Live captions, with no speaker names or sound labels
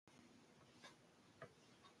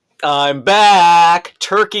I'm back.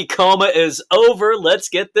 Turkey coma is over. Let's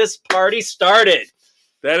get this party started.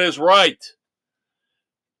 That is right.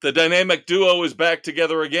 The dynamic duo is back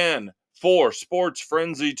together again for Sports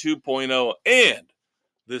Frenzy 2.0 and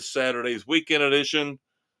this Saturday's weekend edition,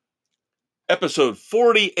 episode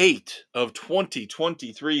 48 of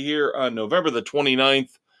 2023 here on November the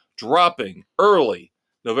 29th, dropping early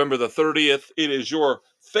November the 30th. It is your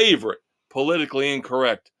favorite politically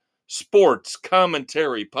incorrect sports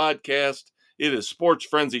commentary podcast. It is Sports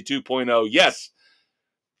Frenzy 2.0. Yes,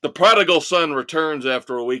 the prodigal son returns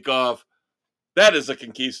after a week off. That is the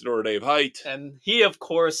conquistador, Dave Height. And he, of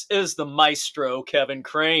course, is the maestro, Kevin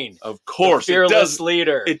Crane. Of course. The fearless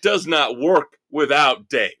leader. It does not work without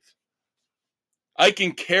Dave. I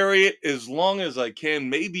can carry it as long as I can,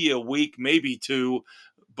 maybe a week, maybe two,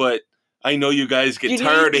 but I know you guys get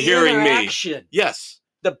tired of hearing me. Yes.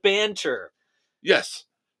 The banter. Yes,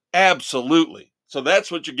 absolutely. So that's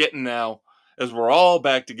what you're getting now, as we're all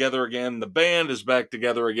back together again. The band is back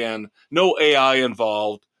together again. No AI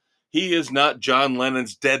involved. He is not John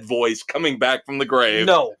Lennon's dead voice coming back from the grave.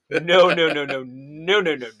 No. And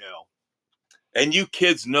you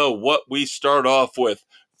kids know what we start off with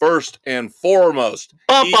first and foremost.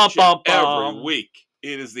 Every week,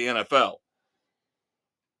 it is the NFL.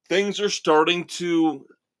 Things are starting to,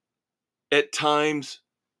 at times,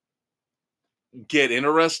 get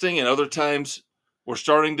interesting, and other times we're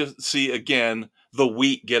starting to see, again, the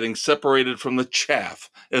wheat getting separated from the chaff,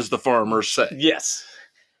 as the farmers say. Yes.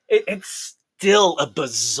 It's still a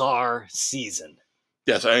bizarre season.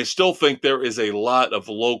 Yes, I still think there is a lot of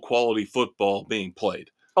low-quality football being played.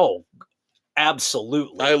 Oh,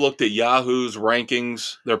 absolutely. I looked at Yahoo's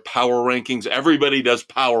rankings, their power rankings. Everybody does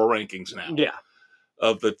power rankings now. Yeah.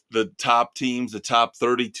 Of the top teams, the top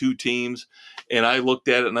 32 teams. And I looked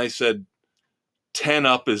at it and I said, 10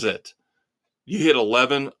 up is it. You hit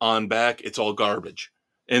 11 on back, it's all garbage.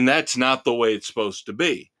 And that's not the way it's supposed to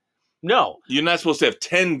be. No. You're not supposed to have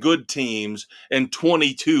 10 good teams and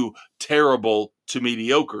 22 terrible to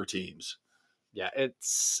mediocre teams. Yeah,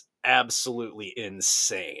 it's absolutely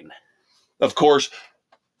insane. Of course,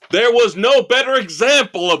 there was no better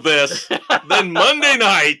example of this than Monday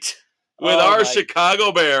night with our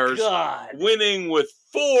Chicago Bears winning with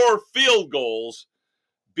 4 field goals,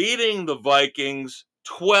 beating the Vikings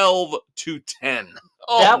 12-10.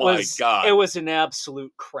 Oh, my God. It was an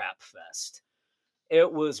absolute crap fest.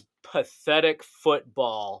 It was pathetic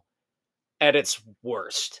football at its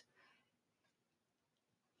worst.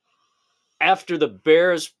 After the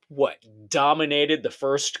Bears, dominated the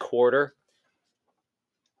first quarter,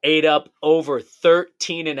 ate up over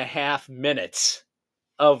 13 and a half minutes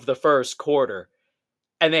of the first quarter,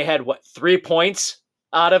 and they had, 3 points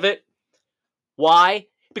out of it? Why?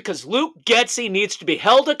 Because Luke Getsy needs to be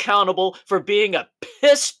held accountable for being a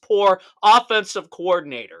piss-poor offensive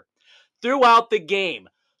coordinator. Throughout the game,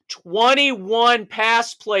 21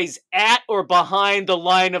 pass plays at or behind the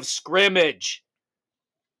line of scrimmage.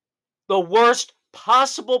 The worst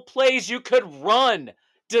possible plays you could run.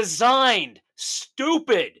 Designed.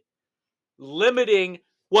 Stupid. Limiting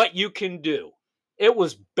what you can do. It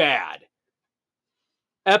was bad.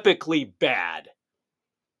 Epically bad.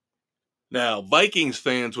 Now, Vikings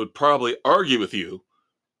fans would probably argue with you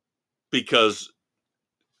because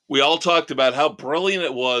we all talked about how brilliant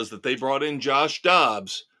it was that they brought in Josh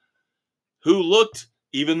Dobbs, who looked,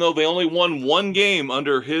 even though they only won one game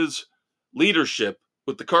under his leadership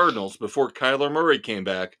with the Cardinals before Kyler Murray came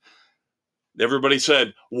back, everybody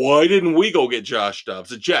said, why didn't we go get Josh Dobbs?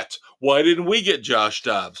 The Jets, why didn't we get Josh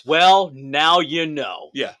Dobbs? Well, now you know.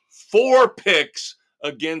 Yeah, 4 picks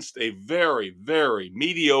against a very, very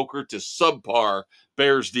mediocre to subpar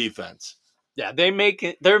Bears defense. Yeah, they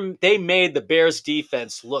made the Bears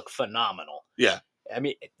defense look phenomenal. Yeah. I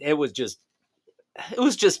mean, it was just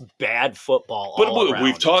bad football but all around.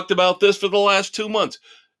 We've talked about this for the last 2 months.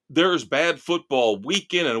 There's bad football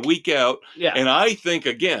week in and week out. Yeah. And I think,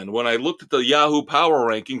 again, when I looked at the Yahoo Power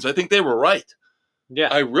Rankings, I think they were right. Yeah.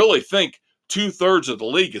 I really think 2/3 of the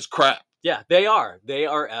league is crap. Yeah, they are. They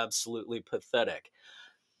are absolutely pathetic.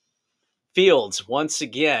 Fields, once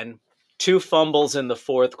again, 2 fumbles in the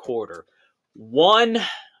fourth quarter. The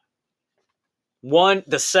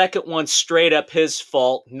second one straight up his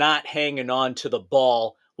fault, not hanging on to the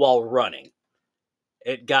ball while running.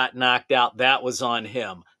 It got knocked out. That was on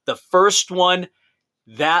him. The first one,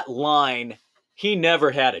 that line, he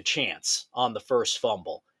never had a chance on the first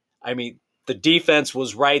fumble. I mean, the defense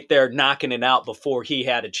was right there knocking it out before he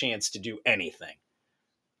had a chance to do anything.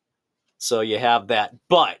 So you have that.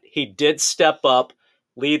 But he did step up,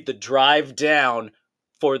 lead the drive down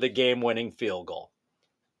for the game-winning field goal.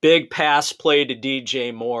 Big pass play to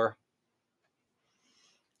DJ Moore.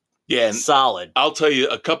 Yeah, and solid. I'll tell you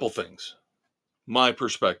a couple things. My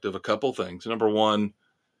perspective, a couple things. Number one,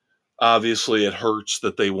 obviously it hurts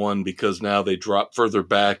that they won because now they drop further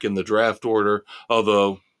back in the draft order,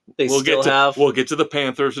 although we'll get to the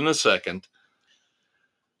Panthers in a second.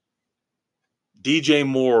 DJ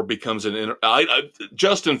Moore becomes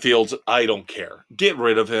Justin Fields, I don't care. Get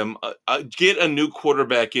rid of him. Get a new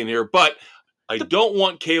quarterback in here. But I don't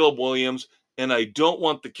want Caleb Williams, and I don't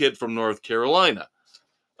want the kid from North Carolina.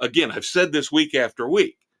 Again, I've said this week after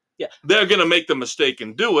week. Yeah. They're going to make the mistake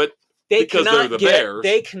and do it because they're the Bears.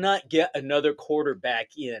 They cannot get another quarterback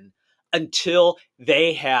in until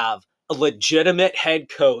they have a legitimate head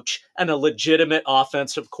coach and a legitimate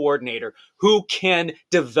offensive coordinator who can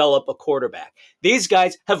develop a quarterback. These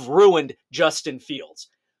guys have ruined Justin Fields,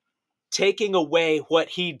 taking away what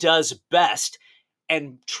he does best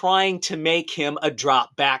and trying to make him a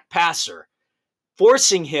drop back passer,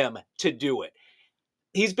 forcing him to do it.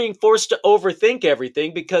 He's being forced to overthink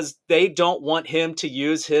everything because they don't want him to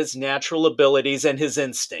use his natural abilities and his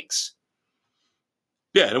instincts.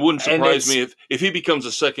 Yeah, and it wouldn't surprise me if he becomes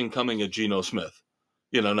a second coming of Geno Smith.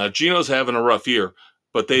 Now Geno's having a rough year,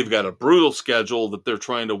 but they've got a brutal schedule that they're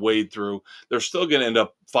trying to wade through. They're still going to end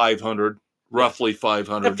up 500, roughly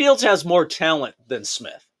 500. And Fields has more talent than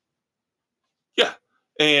Smith. Yeah,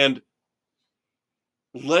 and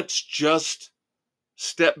let's just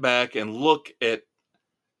step back and look at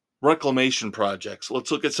reclamation projects.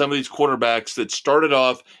 Let's look at some of these quarterbacks that started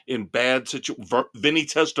off in bad situations. Vinny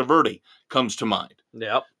Testaverde comes to mind.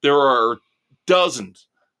 Yep. There are dozens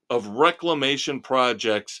of reclamation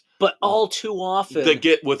projects, but all too often that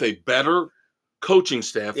get with a better coaching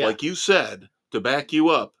staff, like you said, to back you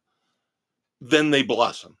up. Then they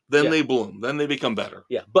blossom. Then they bloom. Then they become better.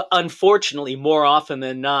 Yeah, but unfortunately, more often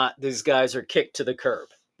than not, these guys are kicked to the curb.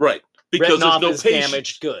 Right. Because there's no patience.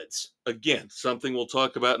 Damaged goods. Again, something we'll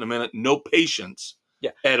talk about in a minute. No patience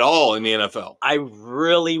at all in the NFL. I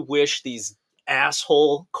really wish these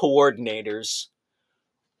asshole coordinators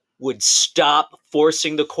would stop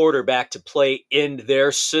forcing the quarterback to play in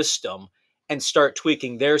their system and start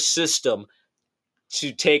tweaking their system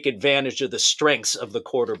to take advantage of the strengths of the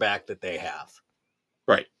quarterback that they have.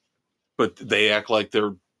 Right. But they act like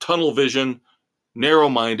they're tunnel vision,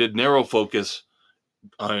 narrow-minded, narrow focus.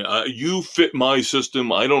 You fit my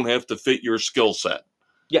system. I don't have to fit your skill set.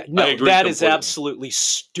 Yeah, no, that is absolutely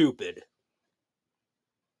stupid.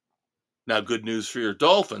 Now, good news for your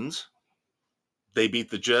Dolphins. They beat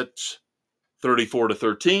the Jets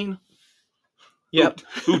 34-13. Yep.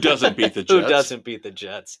 Who doesn't beat the Jets? Who doesn't beat the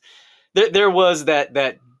Jets? There was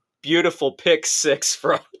that beautiful pick six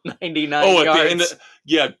from 99 yards.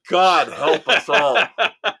 God help us all.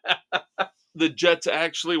 The Jets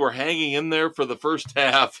actually were hanging in there for the first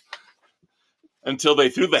half until they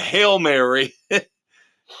threw the Hail Mary.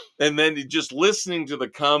 And then just listening to the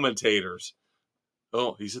commentators.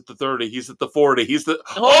 Oh, he's at the 30. He's at the 40.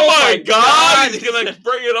 Oh my God! He's going to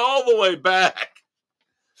bring it all the way back.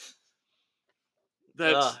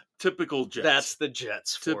 That's typical Jets. That's the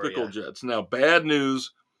Jets for Typical Jets. Now, bad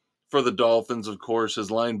news for the Dolphins, of course, is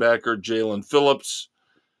linebacker Jalen Phillips.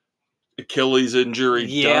 Achilles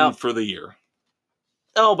injury, done for the year.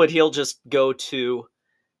 Oh, but he'll just go to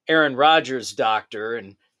Aaron Rodgers' doctor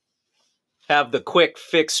and have the quick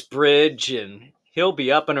fix bridge, and he'll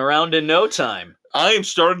be up and around in no time. I am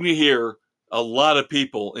starting to hear a lot of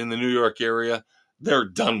people in the New York area, they're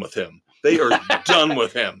done with him. They are done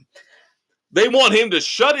with him. They want him to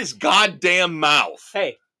shut his goddamn mouth.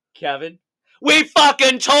 Hey, Kevin, we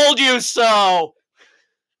fucking told you so.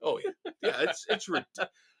 Oh, yeah. It's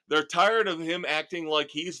they're tired of him acting like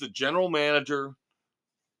he's the general manager.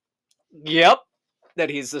 Yep. That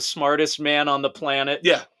he's the smartest man on the planet.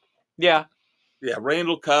 Yeah. Yeah. Yeah,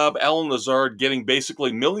 Randall Cobb, Alan Lazard getting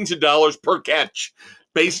basically millions of dollars per catch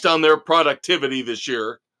based on their productivity this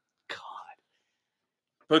year. God.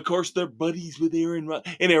 But, of course, they're buddies with Aaron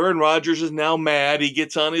Rodgers. And Aaron Rodgers is now mad. He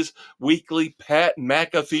gets on his weekly Pat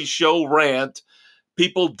McAfee show rant.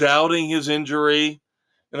 People doubting his injury.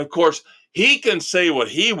 And, of course, he can say what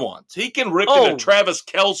he wants. He can rip into Travis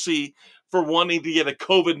Kelce for wanting to get a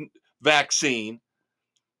COVID vaccine.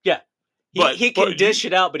 Yeah. He can dish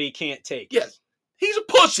it out, but he can't take it. Yes. He's a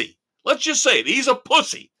pussy. Let's just say it. He's a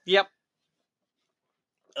pussy. Yep.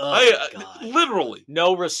 Literally.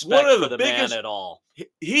 No respect for the man at all.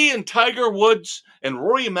 He and Tiger Woods and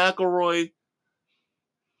Rory McIlroy,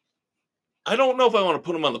 I don't know if I want to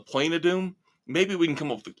put him on the plane of doom. Maybe we can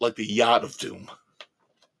come up with like the yacht of doom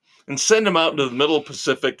and send him out into the middle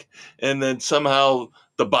Pacific, and then somehow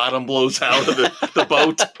the bottom blows out of the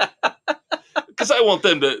boat. Because I want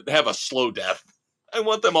them to have a slow death. I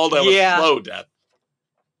want them all to have a slow death.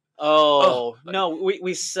 Oh, no,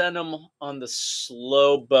 we sent them on the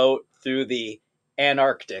slow boat through the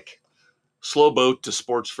Antarctic. Slow boat to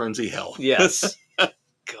sports frenzy hell. Yes.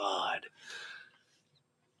 God.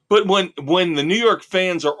 But when the New York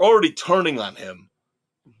fans are already turning on him,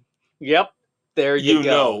 yep, there you go.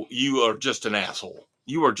 Know you are just an asshole.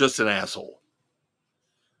 You are just an asshole.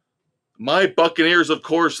 My Buccaneers, of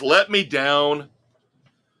course, let me down.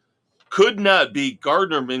 Could not beat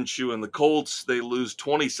Gardner Minshew and the Colts. They lose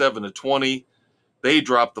 27-20. They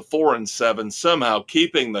drop the 4-7, somehow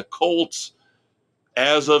keeping the Colts,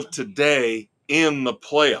 as of today, in the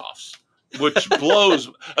playoffs, which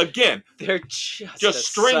blows. Again, they're just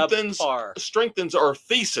strengthens our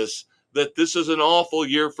thesis that this is an awful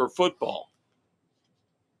year for football.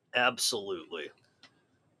 Absolutely.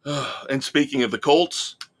 And speaking of the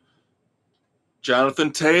Colts,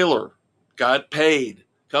 Jonathan Taylor got paid,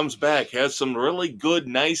 comes back, has some really good,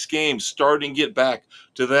 nice games, starting to get back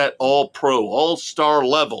to that all-pro, all-star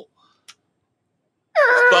level.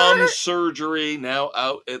 Thumb surgery, now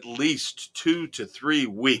out at least 2 to 3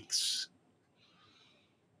 weeks.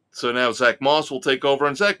 So now Zach Moss will take over,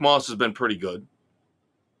 and Zach Moss has been pretty good.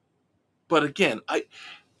 But again,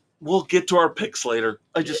 we'll get to our picks later.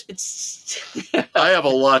 I have a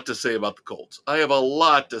lot to say about the Colts. I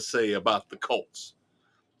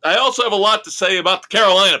also have a lot to say about the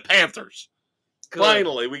Carolina Panthers.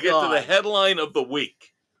 Finally, we get to the headline of the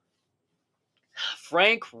week.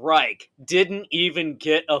 Frank Reich didn't even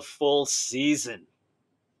get a full season.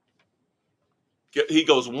 He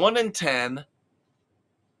goes 1-10,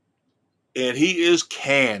 and he is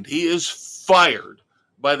canned. He is fired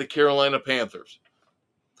by the Carolina Panthers.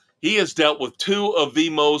 He has dealt with two of the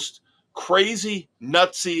most crazy,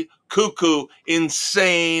 nutsy, cuckoo,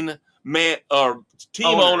 insane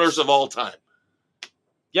team owners of all time.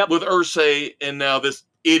 Yep. With Irsay and now this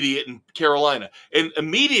idiot in Carolina. And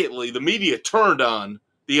immediately the media turned on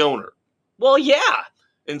the owner. Well, yeah.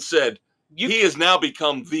 And said, he has now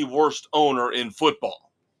become the worst owner in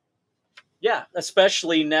football. Yeah,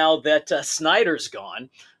 especially now that Snyder's gone.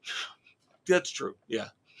 That's true, yeah.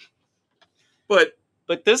 But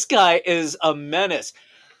this guy is a menace.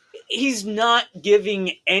 He's not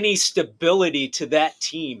giving any stability to that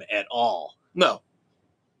team at all. No.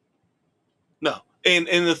 And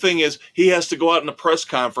the thing is, he has to go out in a press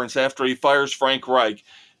conference after he fires Frank Reich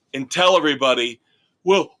and tell everybody,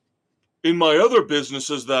 well, in my other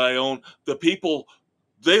businesses that I own, the people,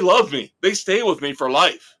 they love me. They stay with me for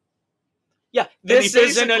life. Yeah, this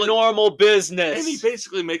isn't a normal business. And he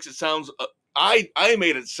basically makes it sound, I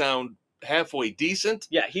made it sound halfway decent.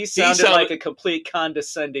 Yeah, he sounded like a complete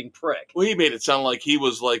condescending prick. Well, he made it sound like he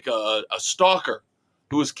was like a stalker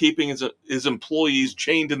who was keeping his employees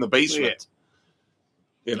chained in the basement. Yeah.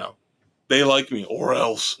 You know, they like me or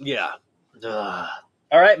else. Yeah. All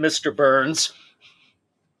right, Mr. Burns.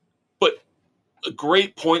 But a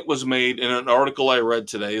great point was made in an article I read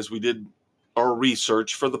today as we did our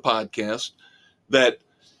research for the podcast that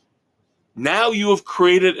now you have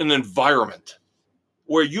created an environment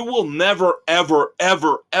where you will never, ever,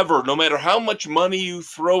 ever, ever, no matter how much money you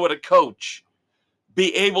throw at a coach,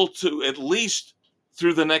 be able to, at least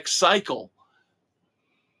through the next cycle,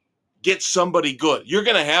 get somebody good. You're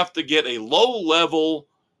going to have to get a low-level,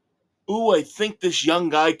 I think this young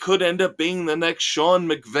guy could end up being the next Sean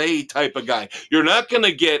McVay type of guy. You're not going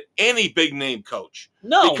to get any big-name coach.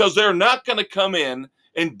 No. Because they're not going to come in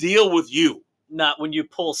and deal with you. Not when you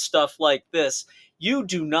pull stuff like this. You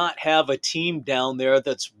do not have a team down there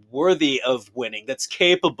that's worthy of winning, that's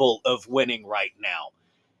capable of winning right now.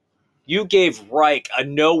 You gave Reich a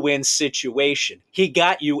no-win situation. He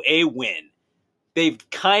got you a win. They've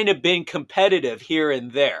kind of been competitive here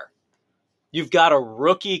and there. You've got a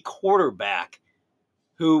rookie quarterback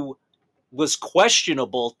who was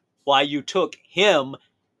questionable why you took him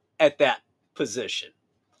at that position.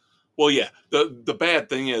 Well, yeah. The bad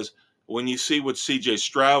thing is when you see what C.J.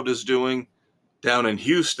 Stroud is doing down in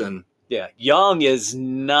Houston. Yeah, Young is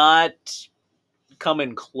not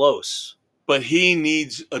coming close. But he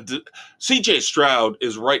needs C.J. Stroud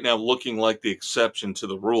is right now looking like the exception to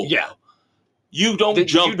the rule. Yeah. You don't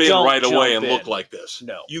jump in right away and look like this.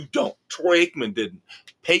 No. You don't. Troy Aikman didn't.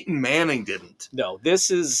 Peyton Manning didn't. No, this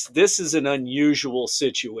is an unusual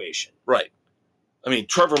situation. Right. I mean,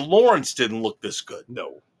 Trevor Lawrence didn't look this good.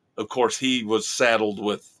 No. Of course, he was saddled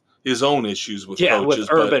with his own issues with coaches. Yeah, with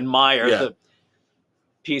Urban Meyer, the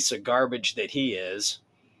piece of garbage that he is.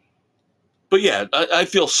 But yeah, I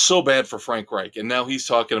feel so bad for Frank Reich. And now he's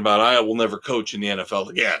talking about, I will never coach in the NFL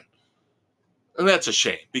again. And that's a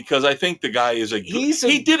shame because I think the guy is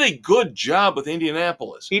he did a good job with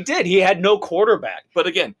Indianapolis. He did. He had no quarterback. But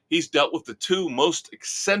again, he's dealt with the two most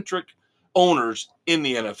eccentric owners in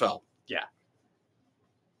the NFL. Yeah.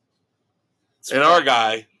 And our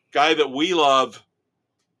guy that we love,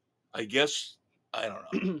 I guess, I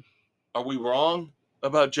don't know. Are we wrong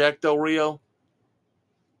about Jack Del Rio?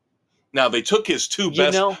 Now, they took his two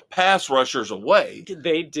best pass rushers away.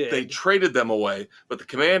 They did. They traded them away, but the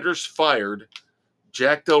Commanders fired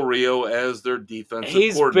Jack Del Rio as their defensive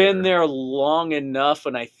coordinator. He's been there long enough,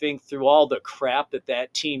 and I think through all the crap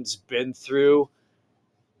that team's been through,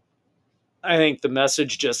 I think the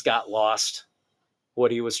message just got lost,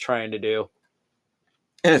 what he was trying to do.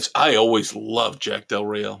 And I always loved Jack Del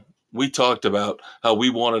Rio. We talked about how we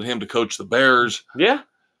wanted him to coach the Bears. Yeah.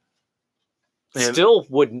 And still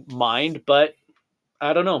wouldn't mind, but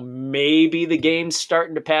I don't know. Maybe the game's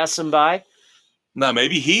starting to pass him by. Now,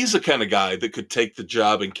 maybe he's the kind of guy that could take the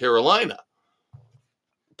job in Carolina.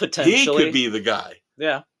 Potentially. He could be the guy.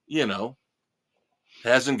 Yeah.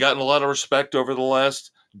 Hasn't gotten a lot of respect over the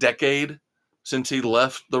last decade since he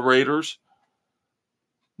left the Raiders.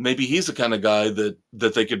 Maybe he's the kind of guy that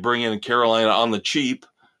they could bring in Carolina on the cheap,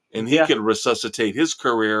 and he could resuscitate his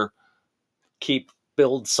career.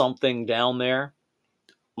 Build something down there.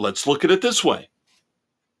 Let's look at it this way.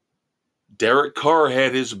 Derek Carr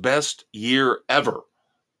had his best year ever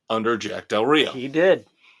under Jack Del Rio. He did.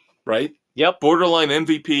 Right? Yep. Borderline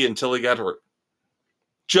MVP until he got hurt.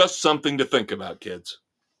 Just something to think about, kids.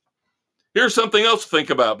 Here's something else to think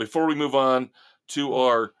about before we move on to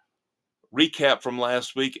our recap from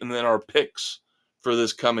last week and then our picks for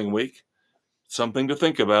this coming week. Something to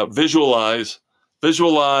think about. Visualize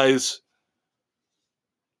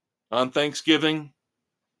on Thanksgiving,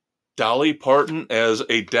 Dolly Parton as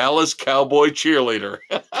a Dallas Cowboy cheerleader.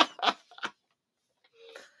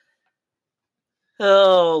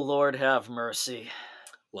 Oh, Lord have mercy.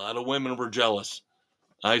 A lot of women were jealous.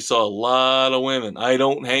 I saw a lot of women. I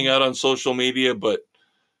don't hang out on social media, but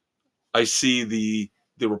I see the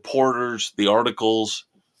reporters, the articles.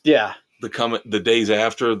 Yeah. The days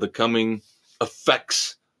after, the coming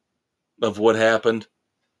effects of what happened.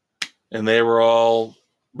 And they were all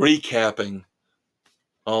recapping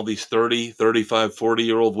all these 30, 35,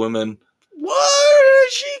 40-year-old women.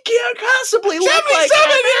 What? She can't possibly look like that.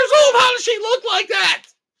 77 years old. How does she look like that?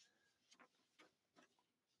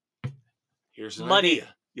 Here's an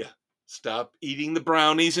idea. Yeah. Stop eating the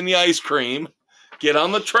brownies and the ice cream. Get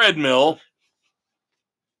on the treadmill.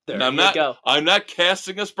 There you go. I'm not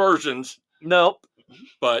casting aspersions. Nope.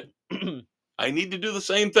 But I need to do the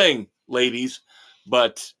same thing, ladies.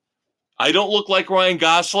 But I don't look like Ryan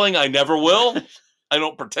Gosling. I never will. I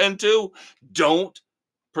don't pretend to. Don't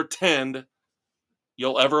pretend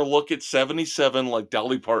you'll ever look at 77 like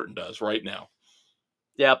Dolly Parton does right now.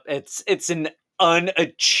 Yep, it's an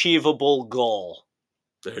unachievable goal.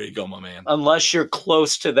 There you go, my man. Unless you're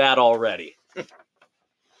close to that already.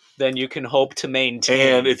 Then you can hope to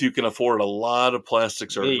maintain. And if you can afford a lot of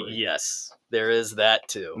plastic surgery. Yes, there is that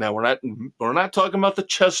too. Now, we're not talking about the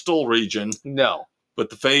chestal region. No. But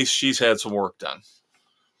the face, she's had some work done.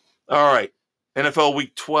 All right. NFL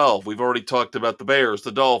Week 12. We've already talked about the Bears,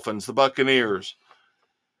 the Dolphins, the Buccaneers.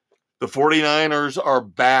 The 49ers are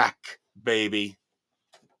back, baby.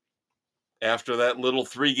 After that little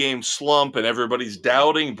 3-game slump and everybody's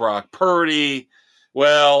doubting Brock Purdy,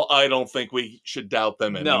 well, I don't think we should doubt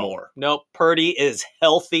them anymore. No, Purdy is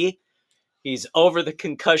healthy. He's over the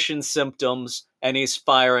concussion symptoms, and he's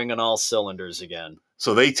firing on all cylinders again.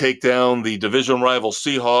 So they take down the division rival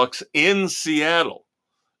Seahawks in Seattle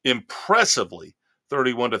impressively,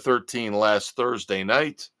 31-13 last Thursday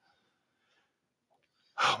night.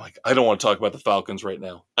 Oh my God. I don't want to talk about the Falcons right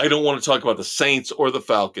now. I don't want to talk about the Saints or the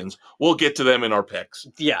Falcons. We'll get to them in our picks.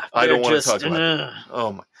 Yeah. I don't want to talk about them.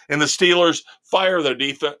 Oh my. And the Steelers fire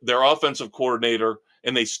their offensive coordinator,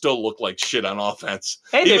 and they still look like shit on offense.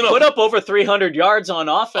 Hey, they put up over 300 yards on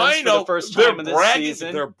offense for the first time in this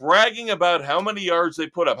season. They're bragging about how many yards they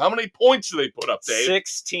put up. How many points do they put up, Dave?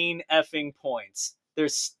 16 effing points. They're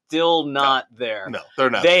still not there. No, they're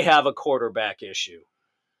not. They have a quarterback issue.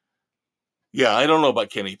 Yeah, I don't know about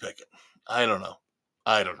Kenny Pickett. I don't know.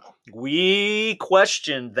 We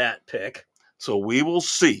questioned that pick. So we will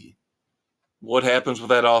see what happens with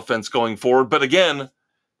that offense going forward. But again,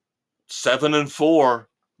 7-4.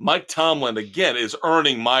 Mike Tomlin, again, is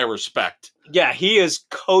earning my respect. Yeah, he is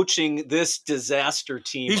coaching this disaster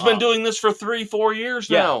team. He's been doing this for 3-4 years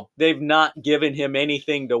now. They've not given him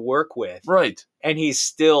anything to work with. Right. And he's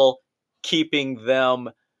still keeping them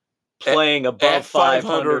playing above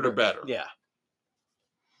 500 or better. Yeah.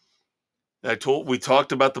 We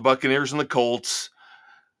talked about the Buccaneers and the Colts.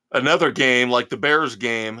 Another game like the Bears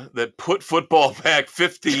game that put football back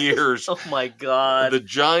 50 years. Oh my God. The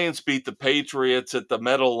Giants beat the Patriots at the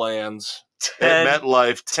Meadowlands at 10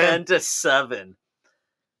 MetLife 10-7.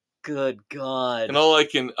 Good God. And all I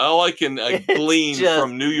can glean just-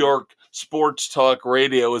 from New York sports talk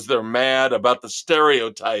radio is they're mad about the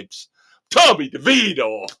stereotypes. Tommy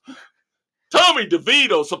DeVito,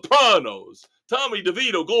 Sopranos. Tommy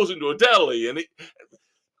DeVito goes into a deli and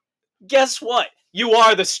guess what? You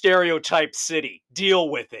are the stereotype city. Deal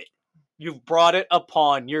with it. You've brought it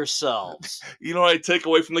upon yourselves. You know what I take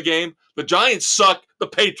away from the game? The Giants suck. The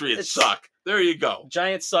Patriots suck. There you go.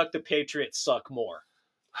 Giants suck. The Patriots suck more.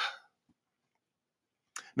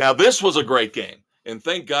 Now, this was a great game, and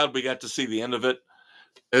thank God we got to see the end of it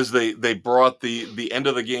as they brought the end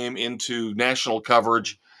of the game into national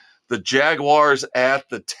coverage. The Jaguars at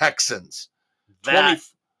the Texans. That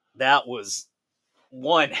was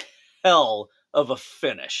one hell of a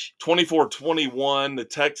finish. 24-21, the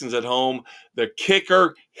Texans at home. The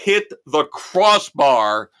kicker hit the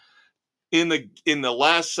crossbar in the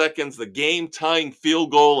last seconds. The game-tying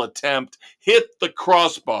field goal attempt hit the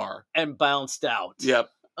crossbar. And bounced out. Yep.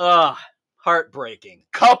 Heartbreaking.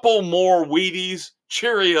 Couple more Wheaties,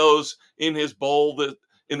 Cheerios in his bowl the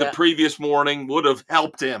previous morning would have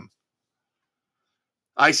helped him.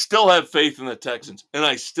 I still have faith in the Texans, and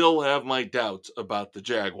I still have my doubts about the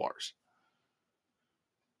Jaguars.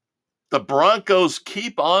 The Broncos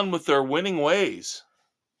keep on with their winning ways.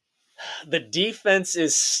 The defense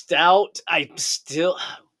is stout.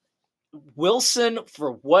 Wilson,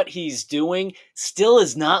 for what he's doing, still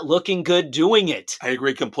is not looking good doing it. I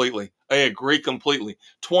agree completely.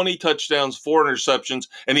 20 touchdowns, 4 interceptions,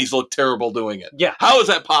 and he's looked terrible doing it. Yeah. How is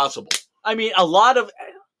that possible? I mean,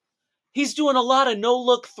 he's doing a lot of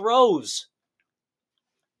no-look throws.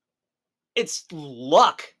 It's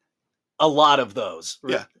luck, a lot of those.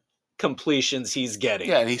 Yeah. Completions he's getting.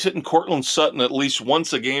 Yeah, and he's hitting Cortland Sutton at least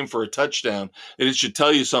once a game for a touchdown. And it should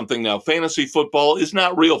tell you something now. Fantasy football is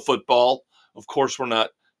not real football. Of course, we're not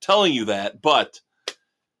telling you that, but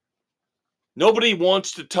nobody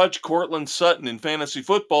wants to touch Cortland Sutton in fantasy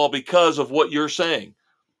football because of what you're saying.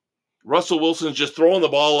 Russell Wilson's just throwing the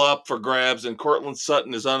ball up for grabs, and Cortland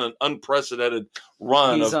Sutton is on an unprecedented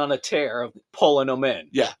run. He's on a tear of pulling them in.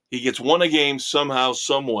 Yeah, he gets one a game somehow,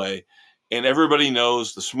 some way. And everybody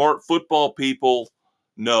knows, the smart football people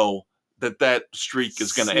know that streak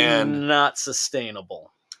is going to end. Not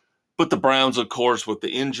sustainable. But the Browns, of course, with the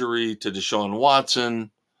injury to Deshaun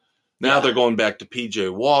Watson, now they're going back to P.J.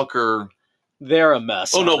 Walker. They're a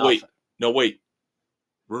mess. Oh, no, wait.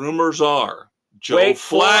 Rumors are Joe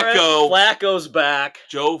Flacco. Flacco's back.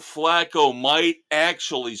 Joe Flacco might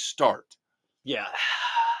actually start. Yeah.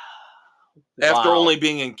 After only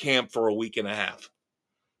being in camp for a week and a half.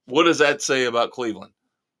 What does that say about Cleveland?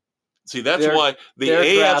 See, that's why the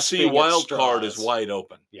AFC wild card is wide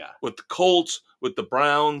open. Yeah. With the Colts, with the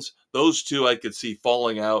Browns, those two I could see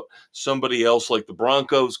falling out. Somebody else like the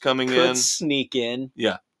Broncos coming in. Could sneak in.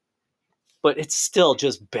 Yeah. But it's still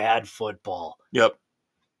just bad football. Yep.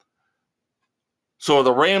 So are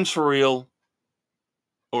the Rams for real?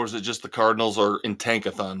 Or is it just the Cardinals are in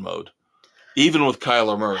tankathon mode? Even with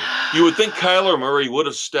Kyler Murray. You would think Kyler Murray would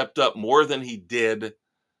have stepped up more than he did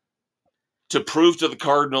to prove to the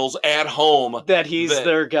Cardinals at home that he's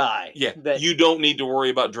their guy. Yeah, you don't need to worry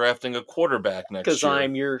about drafting a quarterback next year.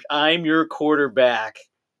 Because I'm your quarterback.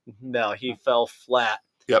 No, he fell flat.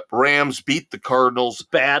 Yep, Rams beat the Cardinals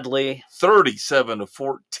badly,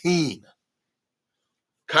 37-14.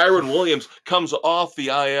 Kyron Williams comes off the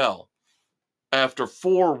IL after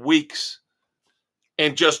 4 weeks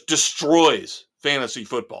and just destroys fantasy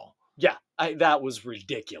football. Yeah, that was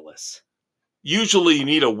ridiculous. Usually you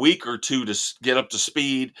need a week or two to get up to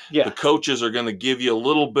speed. Yeah. The coaches are going to give you a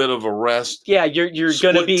little bit of a rest. Yeah, you're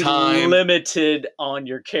going to be limited on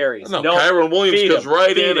your carries. No, Kyron Williams goes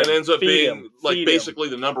right in and ends up being basically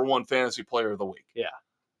the number one fantasy player of the week. Yeah.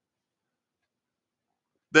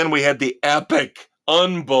 Then we had the epic,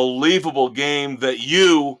 unbelievable game that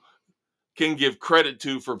you can give credit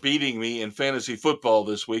to for beating me in fantasy football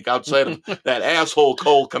this week outside of that asshole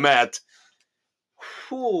Cole Kmet.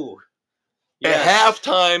 Whew. Yes. At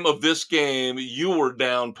halftime of this game, you were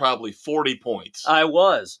down probably 40 points. I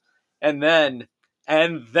was. And then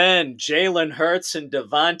Jalen Hurts and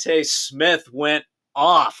Devontae Smith went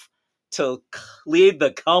off to lead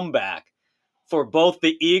the comeback for both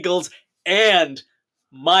the Eagles and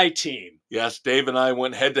my team. Yes, Dave and I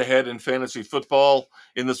went head-to-head in fantasy football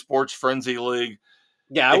in the Sports Frenzy League.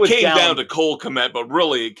 Yeah, it came down to Cole Kmet, but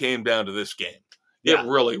really it came down to this game. Yeah. It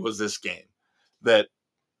really was this game that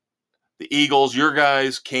The Eagles, your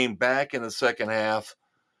guys came back in the second half,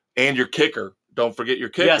 and your kicker. Don't forget your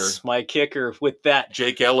kicker. Yes, my kicker with that.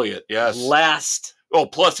 Jake Elliott, yes. Last. Oh,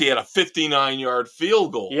 plus he had a 59-yard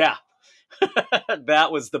field goal. Yeah.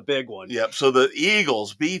 That was the big one. Yep. So the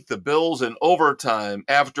Eagles beat the Bills in overtime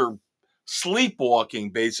after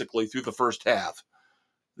sleepwalking basically through the first half.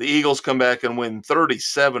 The Eagles come back and win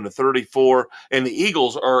 37-34, and the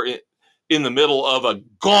Eagles are in the middle of a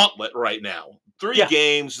gauntlet right now. 3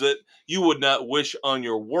 games that you would not wish on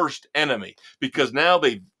your worst enemy, because now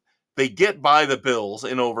they get by the Bills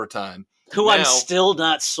in overtime. I'm still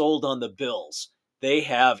not sold on the Bills. They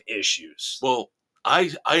have issues. Well,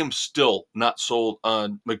 I am still not sold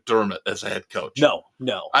on McDermott as a head coach. No.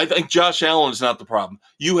 I think Josh Allen is not the problem.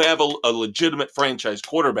 You have a legitimate franchise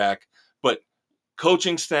quarterback, but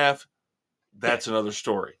coaching staff, that's another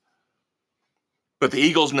story. But the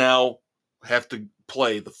Eagles now have to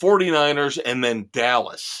play the 49ers and then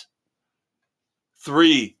Dallas.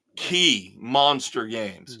 3 key monster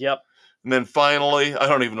games. Yep. And then finally, I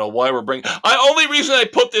don't even know why we're bringing... only reason I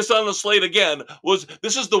put this on the slate again was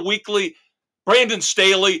this is the weekly Brandon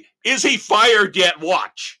Staley. Is he fired yet?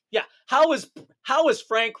 Watch. Yeah. How is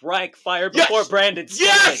Frank Reich fired before Brandon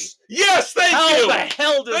Staley? Yes, thank you. How the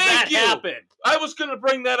hell does that happen? I was going to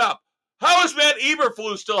bring that up. How does Matt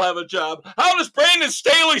Eberflus still have a job? How does Brandon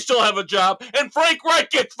Staley still have a job? And Frank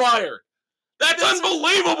Reich gets fired? That's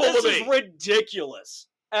unbelievable to me. This is ridiculous.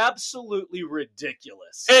 Absolutely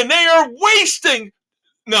ridiculous. And they are wasting.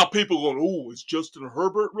 Now people going, oh, is Justin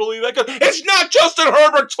Herbert really that good? It's not Justin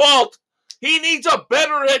Herbert's fault. He needs a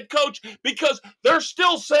better head coach, because they're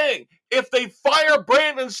still saying if they fire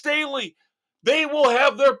Brandon Staley, they will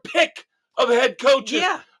have their pick of head coaches.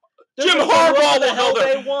 Yeah. Jim Harbaugh will hell go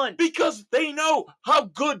there they want, because they know how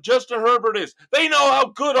good Justin Herbert is. They know how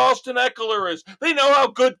good Austin Eckler is. They know how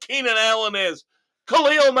good Keenan Allen is.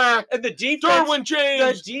 Khalil Mack, and the defense, Derwin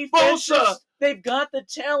James, the defense, Bosa. They've got the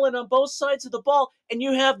talent on both sides of the ball, and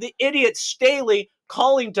you have the idiot Staley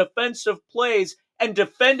calling defensive plays and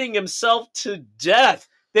defending himself to death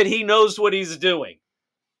that he knows what he's doing.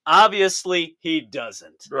 Obviously, he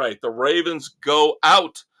doesn't. Right. The Ravens go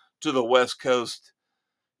out to the West Coast,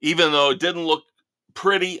 even though it didn't look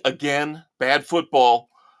pretty again, bad football,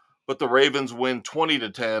 but the Ravens win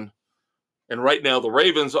 20-10. And right now, the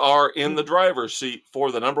Ravens are in the driver's seat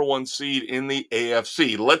for the number 1 seed in the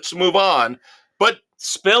AFC. Let's move on. But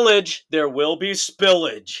spillage, there will be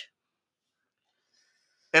spillage.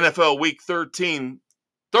 NFL Week 13,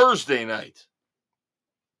 Thursday night.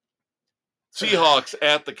 Seahawks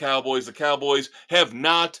at the Cowboys. The Cowboys have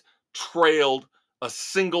not trailed a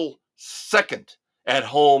single second at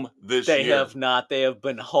home this year. They have not. They have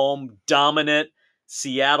been home dominant.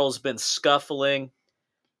 Seattle's been scuffling.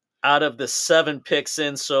 Out of the 7 picks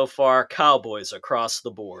in so far, Cowboys across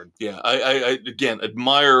the board. Yeah, I again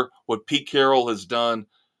admire what Pete Carroll has done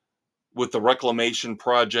with the reclamation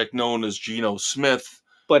project known as Geno Smith.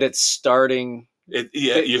 But it's starting.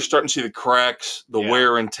 You're starting to see the cracks, the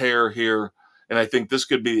wear and tear here, and I think this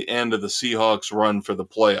could be the end of the Seahawks' run for the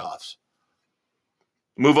playoffs.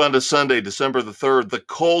 Move on to Sunday, December the 3rd. The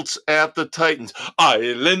Colts at the Titans.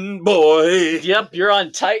 Island boy. Yep, you're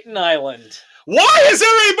on Titan Island. Why is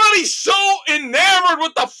everybody so enamored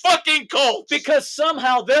with the fucking Colts? Because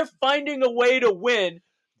somehow they're finding a way to win.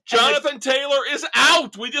 Jonathan Taylor is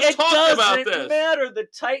out. We just talked about this. It doesn't matter. The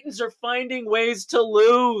Titans are finding ways to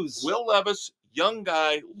lose. Will Levis, young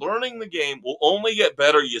guy, learning the game, will only get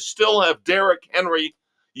better. You still have Derrick Henry.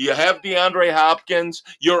 You have DeAndre Hopkins.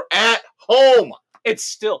 You're at home. It's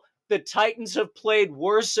still... The Titans have played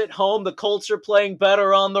worse at home. The Colts are playing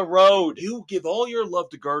better on the road. You give all your love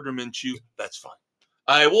to Gardner Minshew. That's fine.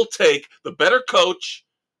 I will take the better coach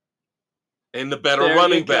and the better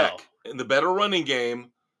running back and the better running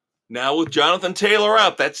game. Now with Jonathan Taylor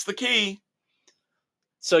out, that's the key.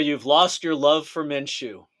 So you've lost your love for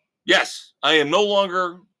Minshew. Yes, I am no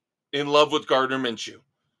longer in love with Gardner Minshew.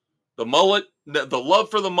 The mullet, the love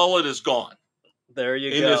for the mullet is gone. There you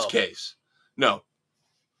go. In this case. No.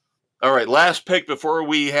 All right, last pick before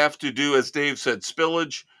we have to do, as Dave said,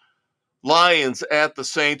 spillage. Lions at the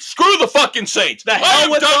Saints. Screw the fucking Saints. I'm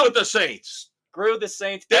done with the Saints. Screw the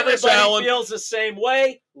Saints. Dennis Everybody Allen feels the same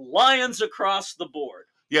way. Lions across the board.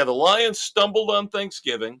 Yeah, the Lions stumbled on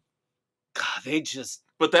Thanksgiving. God,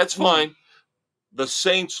 But that's fine. The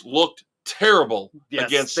Saints looked terrible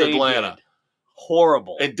against Atlanta. Did.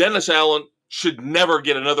 Horrible. And Dennis Allen should never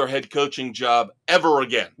get another head coaching job ever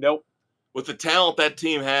again. Nope. With the talent that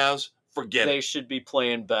team has, forget it. They should be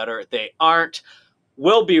playing better. They aren't.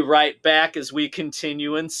 We'll be right back as we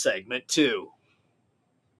continue in segment 2.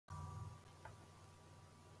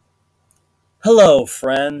 Hello,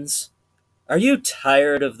 friends. Are you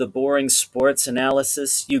tired of the boring sports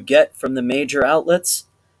analysis you get from the major outlets?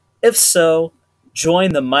 If so,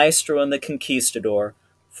 join the Maestro and the Conquistador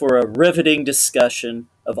for a riveting discussion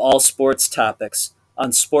of all sports topics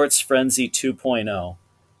on Sports Frenzy 2.0.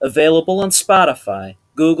 Available on Spotify,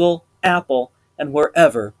 Google, Apple, and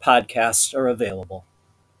wherever podcasts are available.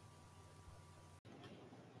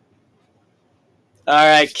 All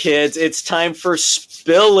right, kids, it's time for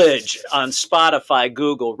Spillage on Spotify,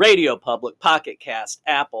 Google, Radio Public, Pocket Cast,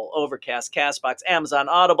 Apple, Overcast, Castbox, Amazon,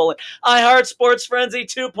 Audible, and iHeart Sports Frenzy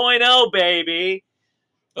 2.0, baby.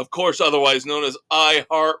 Of course, otherwise known as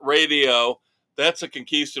iHeartRadio. That's a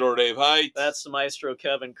Conquistador, Dave Height. That's the Maestro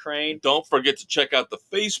Kevin Crane. Don't forget to check out the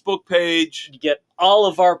Facebook page. You get all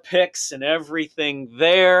of our picks and everything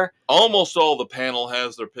there. Almost all the panel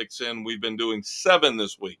has their picks in. We've been doing 7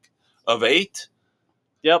 this week of 8.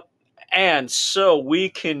 Yep. And so we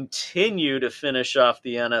continue to finish off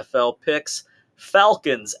the NFL picks.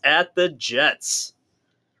 Falcons at the Jets.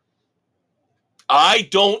 I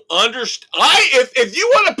don't understand. If you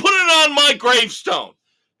want to put it on my gravestone,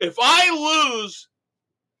 if I lose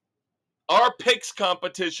our picks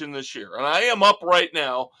competition this year, and I am up right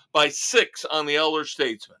now by 6 on the Elder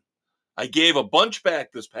Statesman. I gave a bunch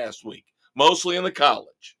back this past week, mostly in the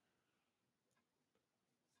college.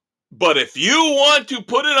 But if you want to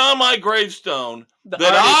put it on my gravestone that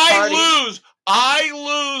I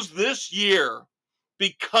lose this year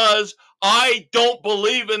because I don't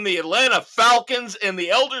believe in the Atlanta Falcons and the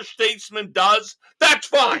Elder Statesman does, that's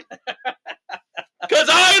fine. Because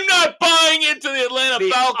I'm not buying into the Atlanta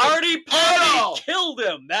Falcons. Artie Party killed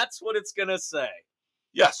him. That's what it's going to say.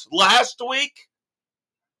 Yes, last week,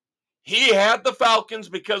 he had the Falcons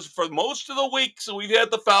because for most of the weeks we've had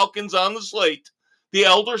the Falcons on the slate, the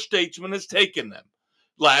Elder Statesman has taken them.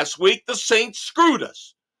 Last week, the Saints screwed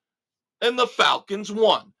us, and the Falcons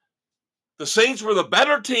won. The Saints were the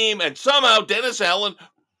better team, and somehow Dennis Allen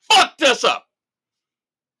fucked us up.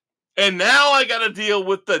 And now I got to deal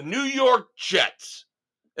with the New York Jets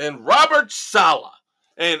and Robert Saleh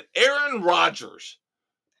and Aaron Rodgers.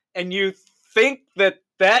 And you think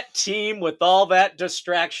that team with all that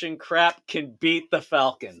distraction crap can beat the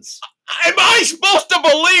Falcons? Am I supposed to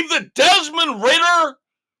believe that Desmond Ridder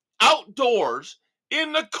outdoors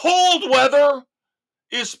in the cold weather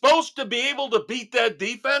is supposed to be able to beat that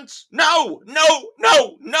defense? No.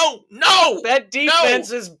 That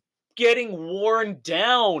defense is getting worn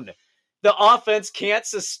down. The offense can't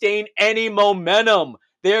sustain any momentum.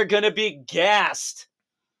 They're going to be gassed.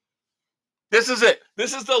 This is it.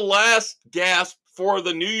 This is the last gasp for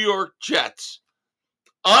the New York Jets.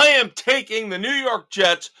 I am taking the New York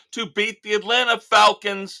Jets to beat the Atlanta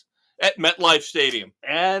Falcons at MetLife Stadium.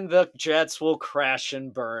 And the Jets will crash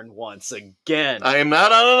and burn once again. I am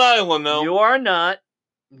not on an island, though. You are not.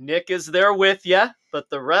 Nick is there with you,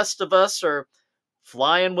 but the rest of us are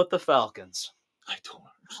flying with the Falcons. I don't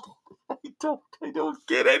understand. I don't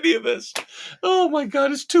get any of this. Oh my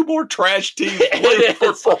God, it's 2 more trash teams playing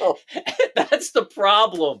football. That's the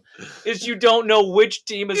problem, is you don't know which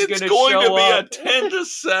team is going to show up. It's going to be a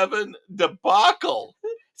 10-7 debacle.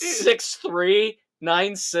 6-3,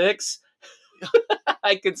 9-6.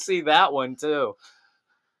 I could see that one too.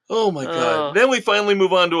 Oh my God. Then we finally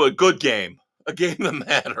move on to a good game. A game that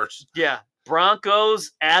matters. Yeah.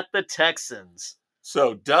 Broncos at the Texans.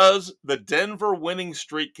 So does the Denver winning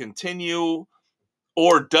streak continue,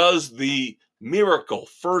 or does the miracle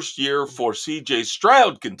first year for C.J.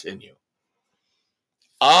 Stroud continue?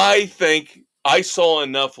 I think I saw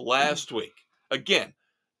enough last week. Again,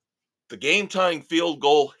 the game-tying field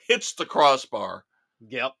goal hits the crossbar.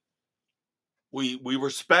 Yep. We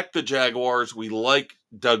respect the Jaguars. We like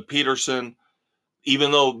Doug Peterson,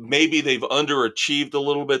 even though maybe they've underachieved a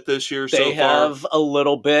little bit this year so far. They have a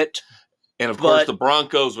little bit. And, of course, the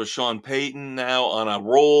Broncos with Sean Payton now on a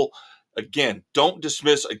roll. Again, don't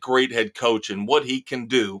dismiss a great head coach and what he can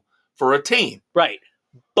do for a team. Right.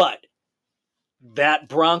 But that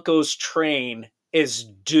Broncos train is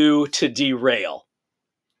due to derail.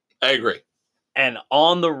 I agree. And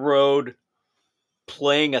on the road,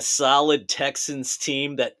 playing a solid Texans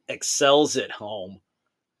team that excels at home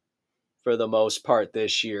for the most part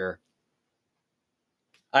this year,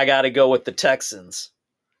 I got to go with the Texans.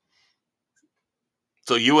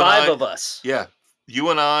 So you and I, 5 of us. Yeah. You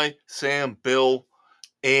and I, Sam, Bill,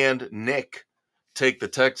 and Nick take the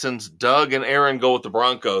Texans. Doug and Aaron go with the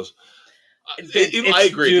Broncos. I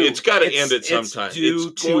agree. It's got to end at some time.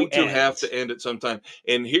 It's going to have to end at some time.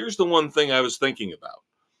 And here's the one thing I was thinking about.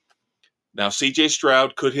 Now, C.J.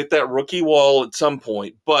 Stroud could hit that rookie wall at some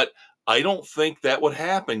point, but I don't think that would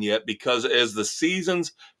happen yet because as the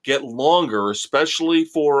seasons get longer, especially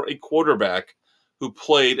for a quarterback who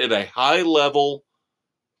played at a high-level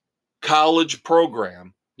college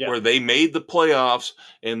program where they made the playoffs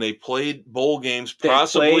and they played bowl games,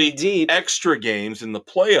 possibly extra games in the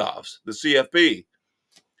playoffs, the CFP.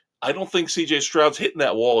 I don't think C.J. Stroud's hitting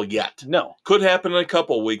that wall yet. No. Could happen in a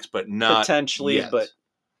couple of weeks, but not potentially yet. But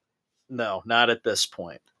no, not at this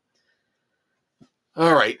point.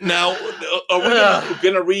 All right. Now, are we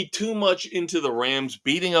going to read too much into the Rams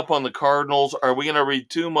beating up on the Cardinals? Are we going to read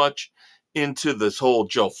too much into this whole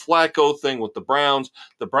Joe Flacco thing with the Browns?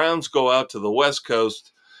 The Browns go out to the West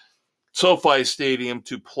Coast, SoFi Stadium,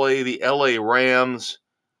 to play the LA Rams.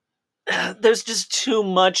 There's just too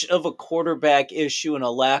much of a quarterback issue and a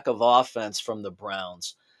lack of offense from the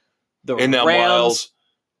Browns. The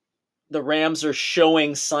Rams are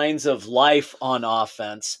showing signs of life on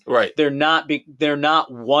offense. Right. They're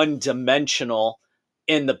not one-dimensional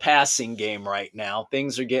in the passing game right now.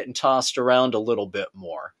 Things are getting tossed around a little bit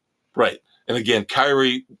more. Right. And again,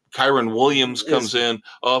 Kyron Williams comes in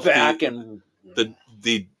off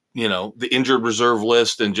the injured reserve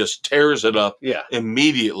list and just tears it up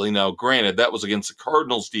immediately. Now, granted, that was against the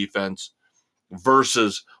Cardinals defense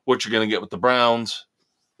versus what you're going to get with the Browns.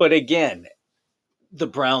 But again, the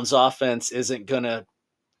Browns offense isn't going to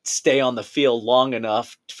stay on the field long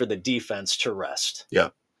enough for the defense to rest. Yeah.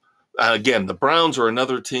 Again, the Browns are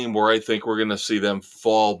another team where I think we're going to see them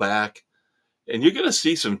fall back, and you're going to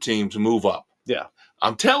see some teams move up. Yeah.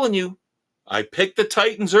 I'm telling you, I picked the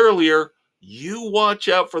Titans earlier. You watch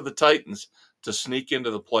out for the Titans to sneak into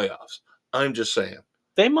the playoffs. I'm just saying.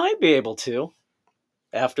 They might be able to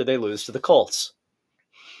after they lose to the Colts.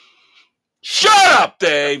 Shut up,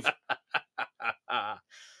 Dave!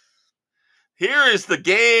 Here is the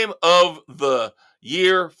game of the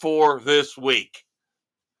year for this week.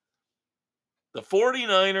 The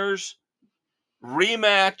 49ers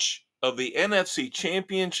rematch of the NFC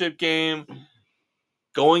Championship game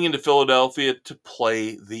going into Philadelphia to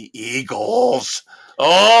play the Eagles.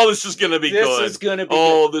 Oh, this is going to be good. This is going to be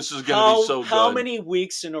good. This is going to be so good. How many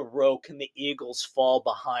weeks in a row can the Eagles fall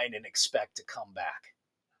behind and expect to come back?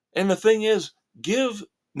 And the thing is, give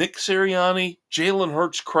Nick Sirianni, Jalen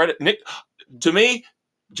Hurts credit. To me,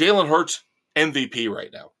 Jalen Hurts MVP right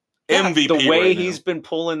now. MVP the way right he's now. Been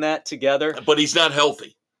pulling that together. But he's not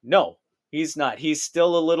healthy. No, he's not. He's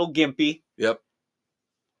still a little gimpy. Yep.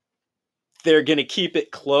 They're going to keep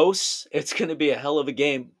it close. It's going to be a hell of a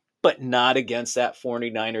game, but not against that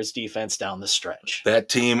 49ers defense down the stretch. That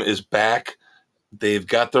team is back. They've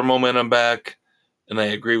got their momentum back. And I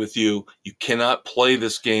agree with you. You cannot play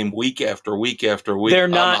this game week after week after week. They're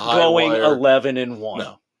not going 11-1.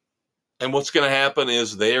 No. And what's going to happen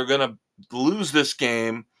is they are going to lose this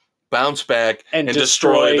game, bounce back, and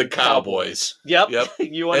destroy the Cowboys. Yep.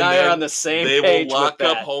 You and I are on the same page. They will lock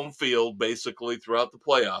up home field basically throughout the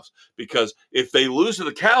playoffs. Because if they lose to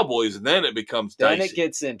the Cowboys, then it becomes dicey. Then it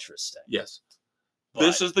gets interesting. Yes.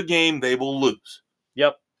 This is the game they will lose.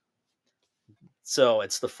 Yep. So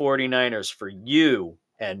it's the 49ers for you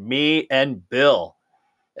and me and Bill.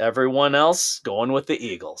 Everyone else going with the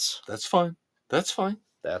Eagles. That's fine. That's fine.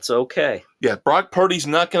 That's okay. Yeah, Brock Purdy's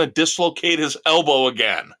not going to dislocate his elbow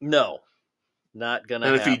again. No, not going to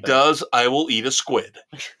happen. And if he does, I will eat a squid.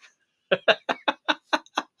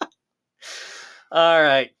 All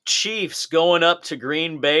right, Chiefs going up to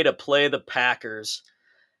Green Bay to play the Packers.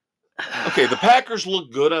 Okay, the Packers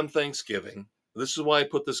look good on Thanksgiving. This is why I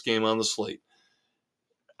put this game on the slate.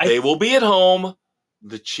 They will be at home.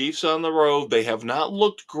 The Chiefs on the road. They have not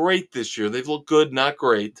looked great this year. They've looked good, not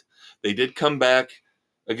great. They did come back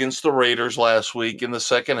against the Raiders last week in the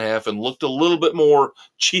second half and looked a little bit more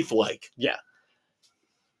Chief-like. Yeah.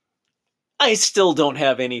 I still don't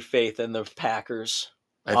have any faith in the Packers.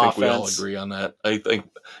 I think we all agree on that. I think,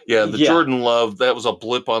 Jordan Love, that was a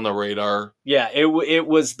blip on the radar. Yeah, it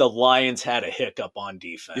was the Lions had a hiccup on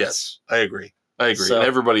defense. Yes, I agree. So,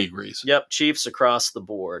 everybody agrees. Yep, Chiefs across the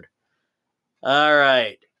board. All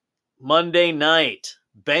right. Monday night,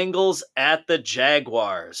 Bengals at the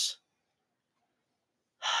Jaguars.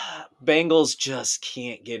 Bengals just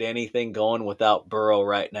can't get anything going without Burrow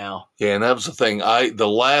right now. Yeah, and that was the thing. The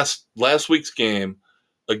last week's game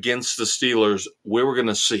against the Steelers, we were going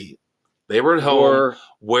to see. They were at home.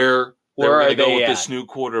 Where they were going to go with this new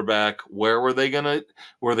quarterback. Where were they going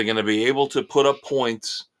to be able to put up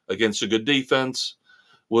points against a good defense?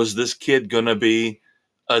 Was this kid going to be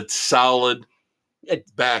a solid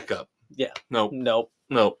backup? Yeah. Nope.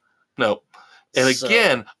 And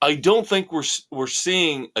again, I don't think we're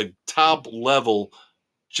seeing a top level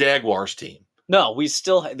Jaguars team. No, they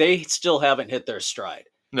still haven't hit their stride.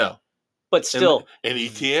 No. But still. And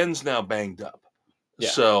ETN's now banged up. Yeah.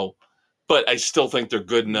 So, but I still think they're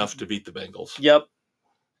good enough to beat the Bengals. Yep.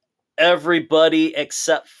 Everybody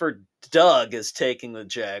except for Doug is taking the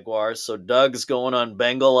Jaguars, so Doug's going on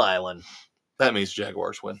Bengal Island. That means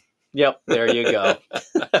Jaguars win. Yep, there you go.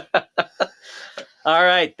 All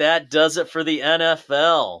right, that does it for the NFL.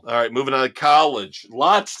 All right, moving on to college.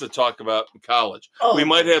 Lots to talk about in college. We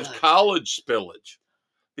might have college spillage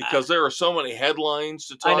because there are so many headlines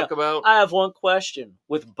to talk about. I have one question.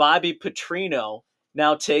 With Bobby Petrino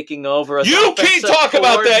now taking over as You can't talk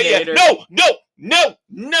about that yet.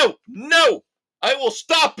 No. I will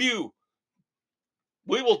stop you.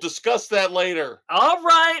 We will discuss that later. All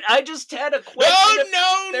right, I just had a question.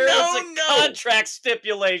 There is a contract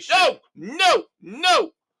stipulation.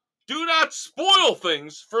 No. Do not spoil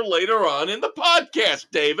things for later on in the podcast,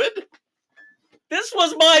 David. This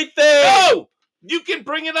was my thing. No! You can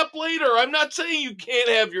bring it up later. I'm not saying you can't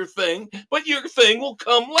have your thing, but your thing will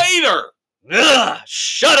come later. Ugh,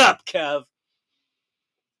 shut up, Kev.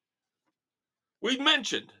 We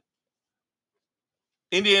mentioned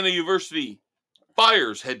Indiana University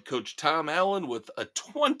fires head coach Tom Allen with a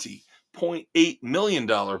 $20.8 million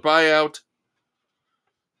buyout,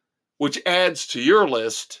 which adds to your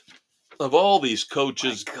list of all these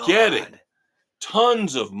coaches getting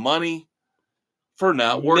tons of money for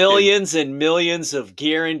not working. Millions and millions of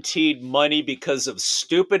guaranteed money because of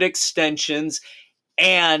stupid extensions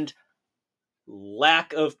and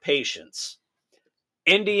lack of patience.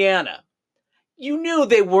 Indiana, you knew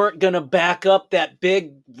they weren't going to back up that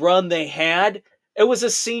big run they had. It was a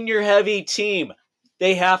senior-heavy team.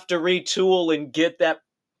 They have to retool and get that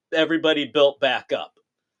everybody built back up.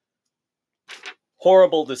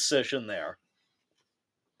 Horrible decision there.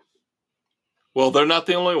 Well, they're not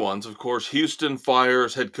the only ones. Of course, Houston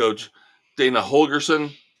fires head coach Dana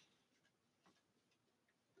Holgorsen.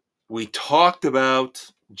 We talked about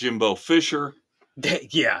Jimbo Fisher.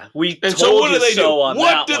 Yeah, we and told so what you do they so do? on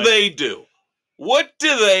What that do one. they do? What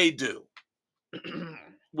do they do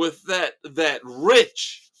with that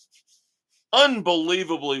rich,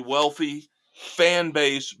 unbelievably wealthy fan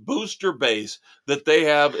base, booster base that they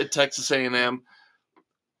have at Texas A&M?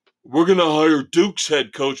 We're going to hire Duke's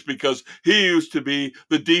head coach because he used to be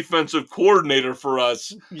the defensive coordinator for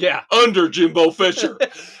us. Yeah. Under Jimbo Fisher.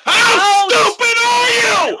 How stupid are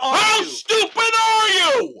you? How stupid are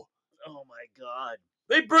you? Oh my God.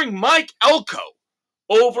 They bring Mike Elko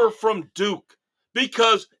over from Duke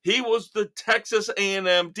because he was the Texas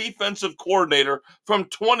A&M defensive coordinator from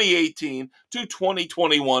 2018 to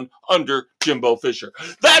 2021 under Jimbo Fisher.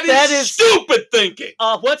 That is stupid thinking.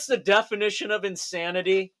 What's the definition of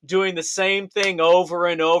insanity? Doing the same thing over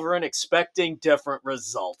and over and expecting different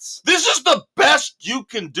results. This is the best you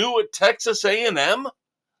can do at Texas A&M?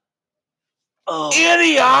 Oh,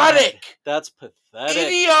 idiotic. God. That's pathetic.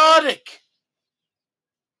 Idiotic.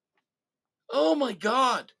 Oh my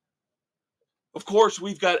God. Of course,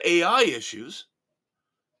 we've got AI issues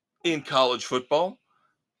in college football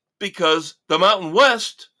because the Mountain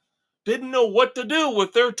West didn't know what to do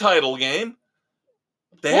with their title game.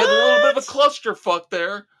 They had a little bit of a clusterfuck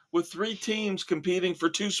there with 3 teams competing for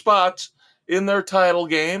 2 spots in their title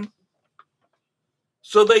game.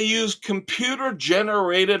 So they used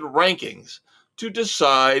computer-generated rankings to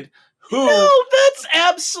decide who... No, that's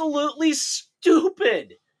absolutely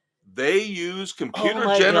stupid. They use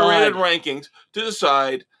computer-generated rankings to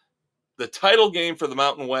decide the title game for the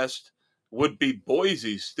Mountain West would be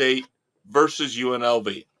Boise State versus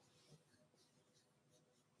UNLV.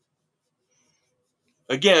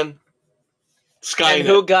 Again, Skynet. And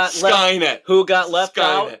who got Skynet. Who got left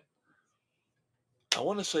out? I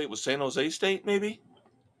want to say it was San Jose State, maybe?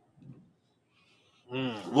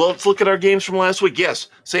 Mm. Well, let's look at our games from last week. Yes,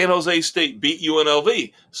 San Jose State beat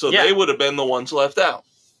UNLV, so they would have been the ones left out.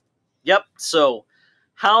 Yep. So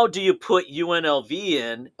how do you put UNLV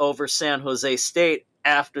in over San Jose State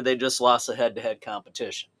after they just lost a head-to-head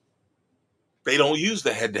competition? They don't use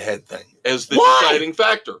the head-to-head thing as the deciding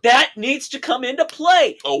factor. That needs to come into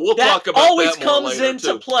play. Oh, we'll talk about that more later, That always comes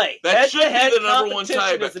into play. That should be the number one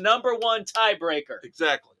tiebreaker. Is the number one tiebreaker.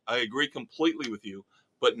 Exactly. I agree completely with you,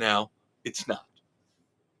 but now it's not.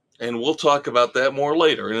 And we'll talk about that more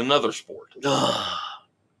later in another sport.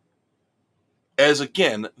 As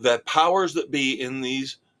again, the powers that be in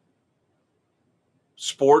these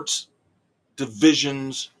sports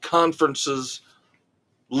divisions, conferences,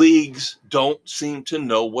 leagues don't seem to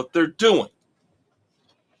know what they're doing.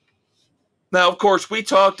 Now, of course, we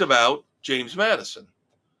talked about James Madison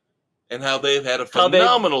and how they've had a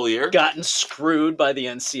phenomenal year. Gotten screwed by the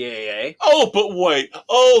NCAA. Oh, but wait.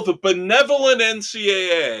 Oh, the benevolent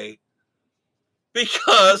NCAA.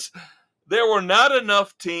 Because There were not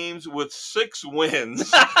enough teams with 6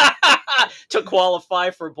 wins. To qualify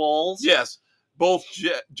for bowls. Yes, both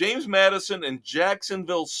James Madison and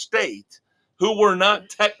Jacksonville State, who were not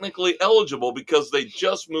technically eligible because they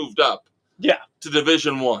just moved up to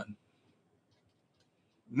Division I.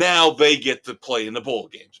 Now they get to play in the bowl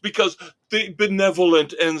games because the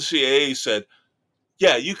benevolent NCAA said,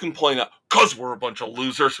 yeah, you can play now because we're a bunch of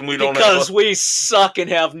losers and we don't have Because we suck and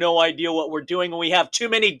have no idea what we're doing and we have too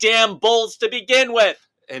many damn bowls to begin with.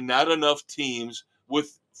 And not enough teams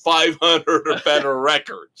with 500 or better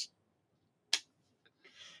records.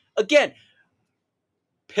 Again,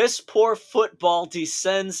 piss poor football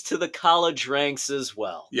descends to the college ranks as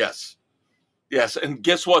well. Yes. Yes, and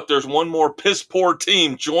guess what? There's one more piss poor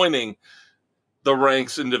team joining the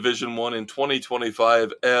ranks in Division I in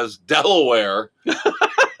 2025 as Delaware.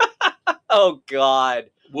 Oh, God.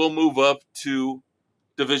 Will move up to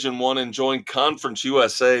Division I and join Conference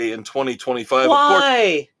USA in 2025. Why? Of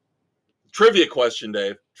course, trivia question,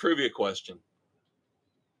 Dave. Trivia question.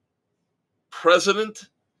 President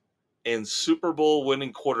and Super Bowl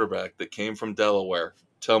winning quarterback that came from Delaware.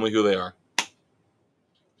 Tell me who they are.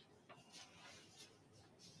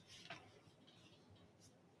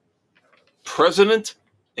 President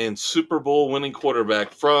and Super Bowl winning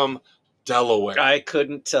quarterback from Delaware. I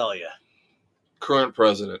couldn't tell you. Current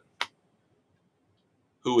president.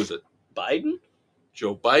 Who is it? Biden?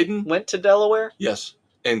 Joe Biden? Went to Delaware? Yes.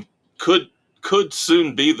 And could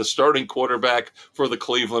soon be the starting quarterback for the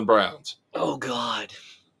Cleveland Browns. Oh, God.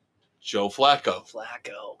 Joe Flacco.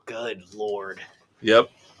 Flacco. Good Lord. Yep.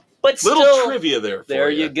 But still, little trivia there for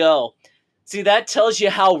you go. See, that tells you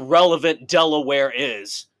how relevant Delaware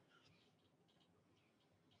is.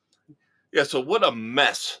 Yeah, so what a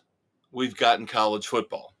mess we've got in college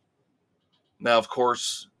football. Now, of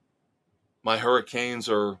course, my Hurricanes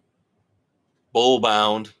are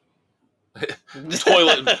bowl-bound,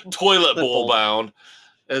 toilet bowl-bound,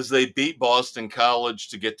 as they beat Boston College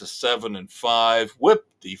to get to 7-5.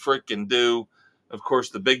 Whip-de-frickin-do. Of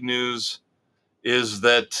course, the big news is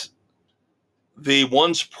that the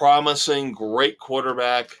once promising great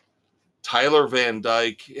quarterback, Tyler Van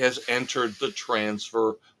Dyke, has entered the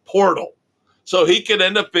transfer portal. So he could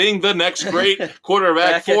end up being the next great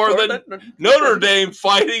quarterback for the Notre Dame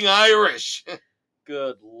Fighting Irish.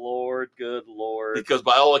 Good Lord, good Lord. Because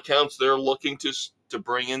by all accounts, they're looking to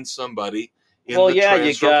bring in somebody in the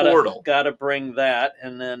transfer portal. You gotta bring that.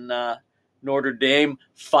 And then Notre Dame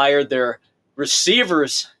fired their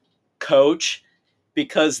receivers coach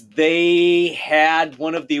because they had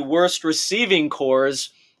one of the worst receiving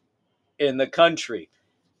corps in the country.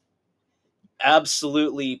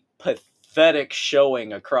 Absolutely pathetic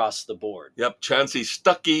showing across the board. Yep, Chauncey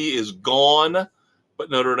Stuckey is gone, but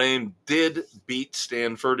Notre Dame did beat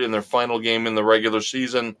Stanford in their final game in the regular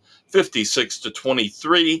season,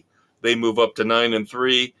 56-23. They move up to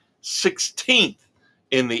 9-3, 16th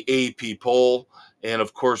in the AP poll. And,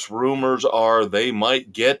 of course, rumors are they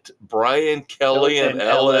might get Brian Kelly and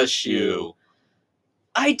LSU.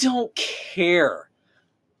 I don't care.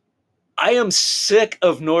 I am sick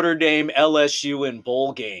of Notre Dame LSU in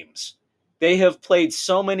bowl games. They have played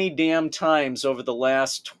so many damn times over the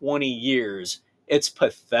last 20 years. It's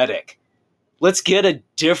pathetic. Let's get a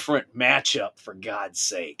different matchup, for God's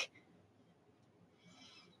sake.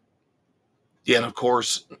 Yeah, and of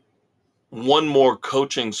course, one more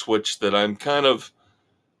coaching switch that I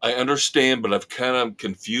understand, but I'm kind of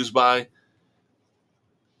confused by.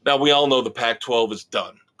 Now, we all know the Pac-12 is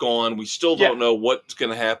done, gone. We still don't know what's going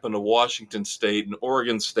to happen to Washington State and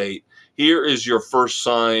Oregon State. Here is your first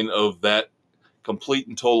sign of that complete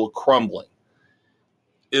and total crumbling,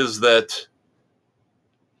 is that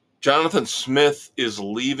Jonathan Smith is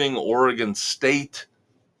leaving Oregon State,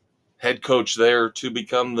 head coach there, to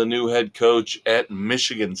become the new head coach at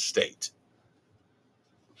Michigan State.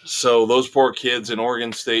 So those poor kids in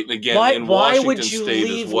Oregon State, and again, in Washington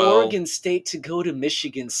State as well. Oregon State to go to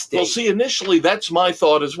Michigan State? Well, see, initially, that's my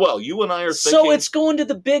thought as well. You and I are thinking... So it's going to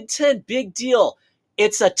the Big Ten. Big deal.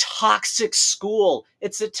 It's a toxic school.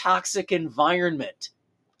 It's a toxic environment.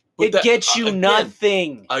 It gets you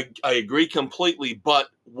nothing. I agree completely, but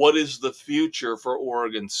what is the future for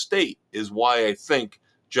Oregon State is why I think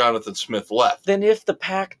Jonathan Smith left. Then if the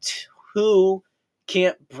Pac-2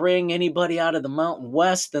 can't bring anybody out of the Mountain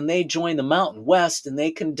West, then they join the Mountain West and they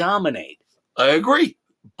can dominate. I agree.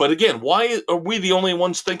 But again, why are we the only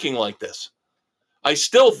ones thinking like this? I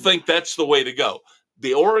still think that's the way to go.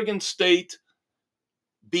 The Oregon State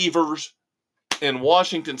Beavers and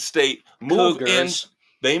Washington State move Cougars. in.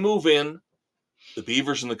 They move in. The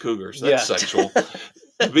Beavers and the Cougars. That's sexual.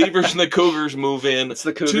 The Beavers and the Cougars move in It's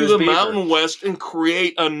the to Cougars the Beaver. Mountain West and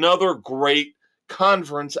create another great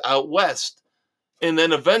conference out west. And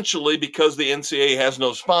then eventually, because the NCAA has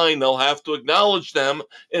no spine, they'll have to acknowledge them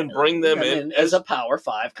and bring them in as a Power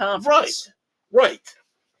 5 conference. Right.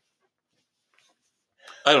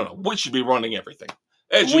 I don't know. We should be running everything.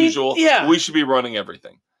 As usual, we should be running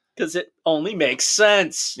everything. Because it only makes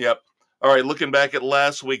sense. Yep. All right, looking back at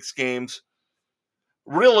last week's games,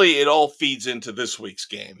 really it all feeds into this week's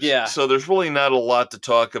games. Yeah. So there's really not a lot to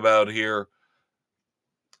talk about here.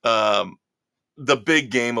 The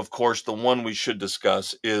big game, of course, the one we should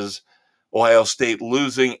discuss is Ohio State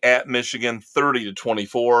losing at Michigan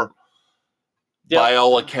 30-24. Yep. By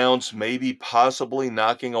all accounts, maybe possibly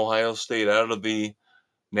knocking Ohio State out of the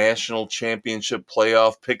national championship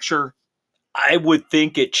playoff picture. I would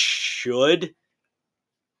think it should,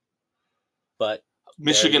 but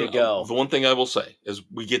Michigan, there you go. The one thing I will say is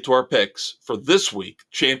we get to our picks for this week,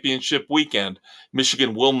 championship weekend,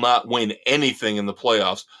 Michigan will not win anything in the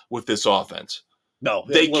playoffs with this offense. No,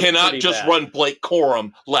 they cannot just run Blake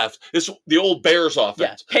Corum left. It's the old Bears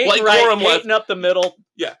offense. Yeah, Blake right, Corum left up the middle.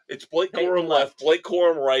 Yeah, it's Blake Corum left, Blake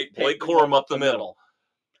Corum right, Blake Corum up the middle.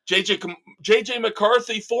 JJ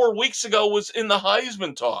McCarthy 4 weeks ago was in the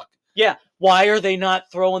Heisman talk. Yeah, why are they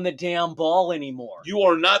not throwing the damn ball anymore? You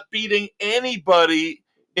are not beating anybody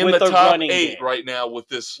in the top 8 game right now with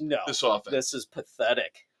this offense. This is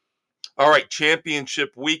pathetic. All right,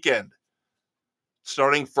 championship weekend.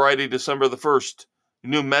 Starting Friday, December the 1st,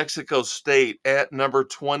 New Mexico State at number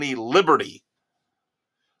 20, Liberty.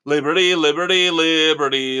 Liberty, Liberty,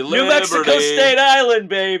 Liberty, Liberty. New Mexico State Island,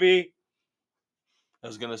 baby. I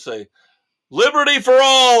was going to say, Liberty for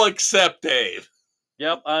all except Dave.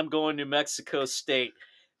 Yep, I'm going New Mexico State.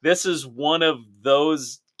 This is one of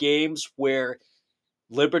those games where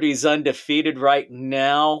Liberty's undefeated right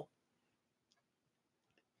now.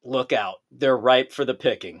 Look out. They're ripe for the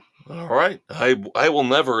picking. All right. I will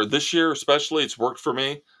never, this year especially, it's worked for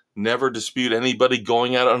me, never dispute anybody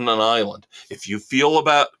going out on an island. If you feel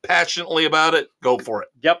passionately about it, go for it.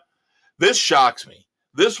 Yep. This shocks me.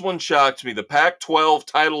 This one shocks me. The Pac-12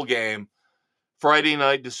 title game, Friday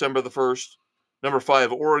night, December the 1st. Number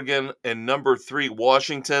 5, Oregon, and number 3,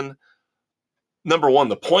 Washington. Number 1,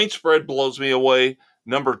 the point spread blows me away.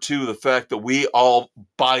 Number 2, the fact that we all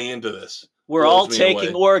buy into this. We're all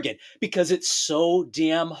taking Oregon because it's so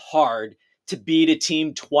damn hard to beat a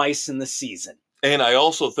team twice in the season. And I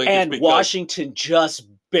also think it's because Washington just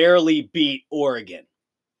barely beat Oregon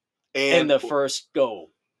in the first go.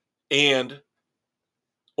 And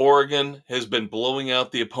Oregon has been blowing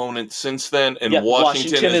out the opponent since then, and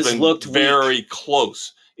Washington has been looked very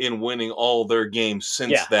close in winning all their games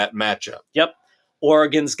since that matchup. Yep.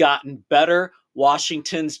 Oregon's gotten better.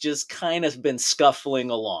 Washington's just kind of been scuffling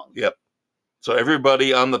along. Yep. So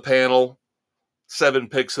everybody on the panel, 7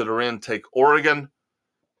 picks that are in, take Oregon.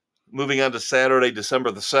 Moving on to Saturday,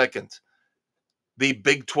 December the 2nd, the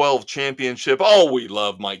Big 12 championship. Oh, we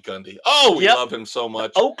love Mike Gundy. Oh, we love him so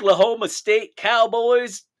much. The Oklahoma State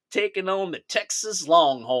Cowboys taking on the Texas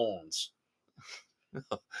Longhorns.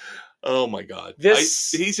 Oh, my God.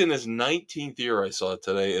 He's in his 19th year, I saw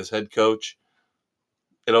today, as head coach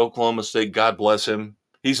at Oklahoma State. God bless him.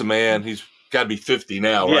 He's a man. He's got to be 50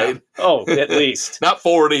 now, right? Oh, at least. Not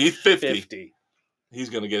 40. He's 50. He's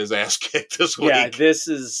going to get his ass kicked this week. Yeah, this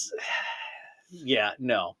is... Yeah,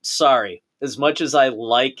 no. Sorry. As much as I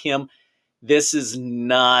like him, this is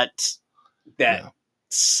not that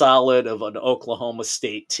solid of an Oklahoma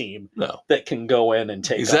State team that can go in and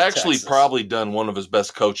take He's actually probably done one of his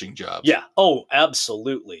best coaching jobs. Yeah. Oh,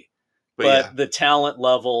 absolutely. But the talent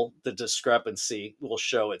level, the discrepancy will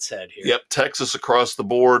show its head here. Yep, Texas across the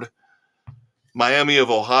board. Miami of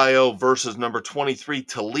Ohio versus number 23,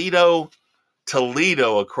 Toledo.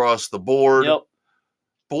 Toledo across the board. Yep.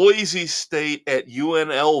 Boise State at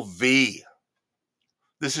UNLV.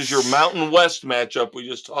 This is your Mountain West matchup we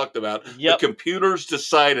just talked about. Yep. The computers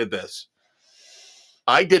decided this.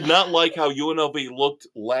 I did not like how UNLV looked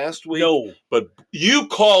last week. No. But you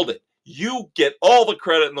called it. You get all the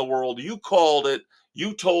credit in the world. You called it.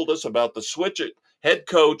 You told us about the switch at head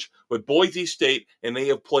coach with Boise State, and they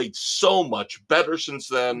have played so much better since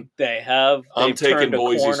then. They have. I'm taking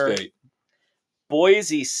Boise State.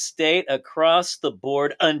 Boise State across the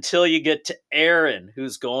board until you get to Aaron,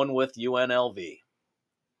 who's going with UNLV.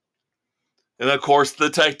 And, of course, the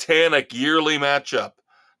Titanic yearly matchup.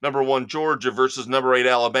 Number 1, Georgia versus number 8,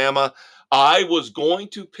 Alabama. I was going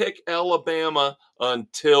to pick Alabama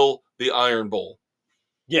until the Iron Bowl.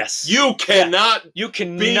 Yes. You cannot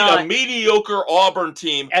beat a mediocre Auburn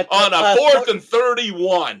team on a 4th and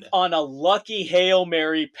 31. On a lucky Hail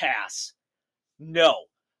Mary pass. No.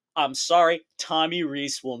 I'm sorry, Tommy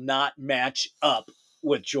Reese will not match up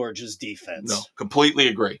with Georgia's defense. No, completely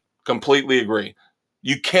agree. Completely agree.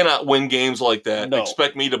 You cannot win games like that. No.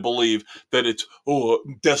 Expect me to believe that it's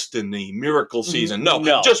destiny, miracle season. No,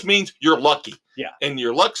 No. it just means you're lucky. Yeah. And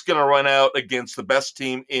your luck's going to run out against the best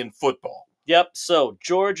team in football. Yep, so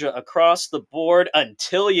Georgia across the board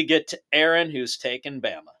until you get to Aaron, who's taking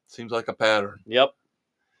Bama. Seems like a pattern. Yep.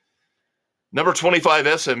 Number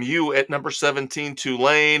 25, SMU at number 17,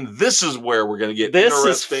 Tulane. This is where we're going to get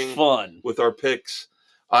interesting is fun. with our picks.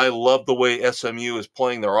 I love the way SMU is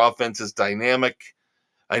playing. Their offense is dynamic.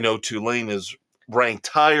 I know Tulane is ranked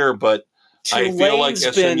higher, but I feel like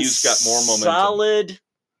SMU's got more momentum. Solid.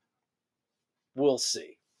 We'll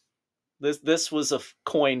see. This was a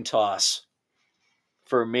coin toss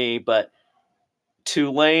for me, but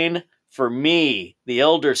Tulane, for me, the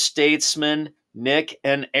elder statesmen, Nick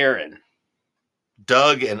and Aaron.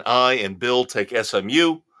 Doug and I and Bill take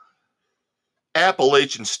SMU.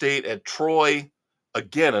 Appalachian State at Troy.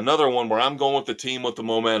 Again, another one where I'm going with the team with the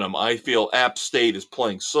momentum. I feel App State is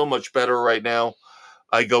playing so much better right now.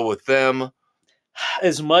 I go with them.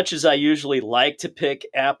 As much as I usually like to pick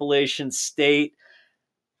Appalachian State,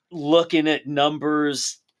 looking at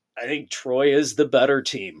numbers, I think Troy is the better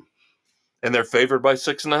team. And they're favored by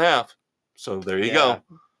 6.5. So there you go.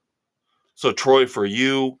 So Troy for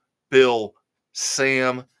you, Bill,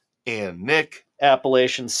 Sam, and Nick.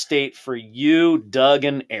 Appalachian State for you, Doug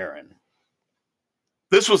and Aaron.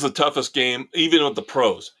 This was the toughest game, even with the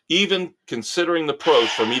pros. Even considering the pros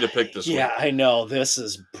for me to pick this one. Yeah, I know. This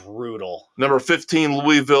is brutal. Number 15,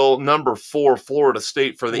 Louisville. Number 4, Florida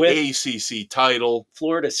State for the ACC title.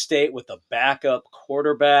 Florida State with a backup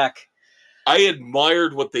quarterback. I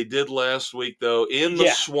admired what they did last week, though, in the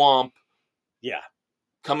swamp. Yeah.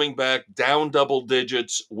 Coming back down double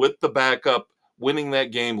digits with the backup, winning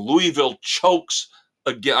that game. Louisville chokes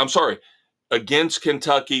again. I'm sorry. Against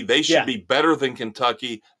Kentucky. They should be better than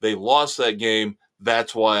Kentucky. They lost that game.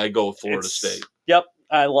 That's why I go with Florida State. Yep.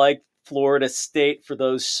 I like Florida State for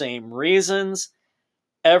those same reasons.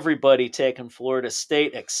 Everybody taking Florida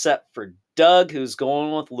State except for Doug, who's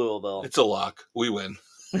going with Louisville. It's a lock. We win.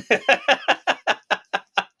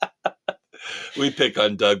 We pick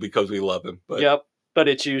on Doug because we love him. But. Yep. But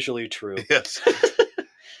it's usually true. Yes.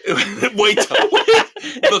 Wait till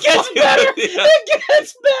it gets better. Yeah. It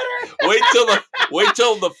gets better. Wait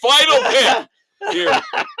till the final pick. Here.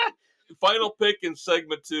 Final pick in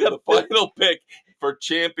segment 2. The final pick for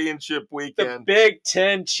championship weekend. The Big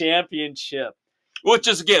Ten championship. Which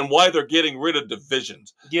is, again, why they're getting rid of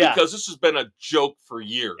divisions. Yeah. Because this has been a joke for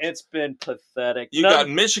years. It's been pathetic. You got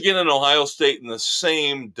Michigan and Ohio State in the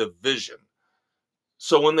same division.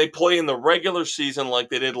 So when they play in the regular season like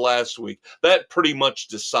they did last week, that pretty much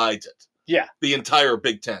decides it. Yeah. The entire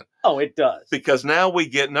Big Ten. Oh, it does. Because now we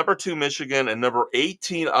get number 2 Michigan and number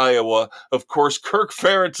 18 Iowa. Of course, Kirk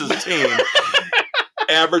Ferentz's team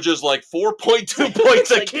averages like 4.2 points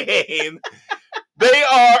a game. They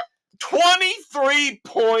are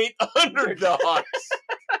 23-point underdogs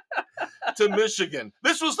to Michigan.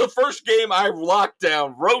 This was the first game I wrote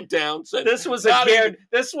down. Said this was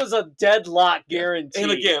a deadlock guarantee.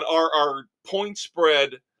 And again, our point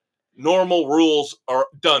spread normal rules are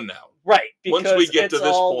done now. Right. Because once we get to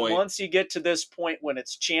this point. Once you get to this point when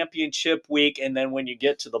it's championship week and then when you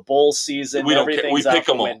get to the bowl season, everything's out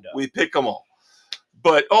the window. We pick them all.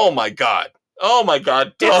 But, oh my God. Oh my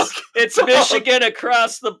God, Doug. It's Doug. Michigan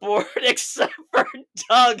across the board, except for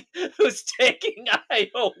Doug, who's taking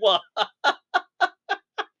Iowa.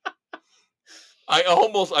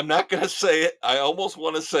 I'm not going to say it. I almost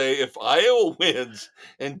want to say if Iowa wins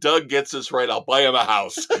and Doug gets this right, I'll buy him a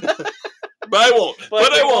house. But I won't.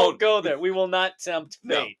 But I won't go there. We will not tempt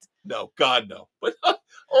fate. No, God, no. But,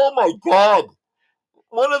 oh my God.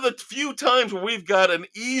 One of the few times where we've got an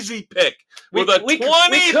easy pick with a 23. We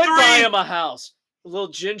could buy him a house, a little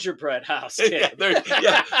gingerbread house. Yeah.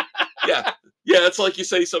 It's like you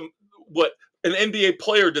say an NBA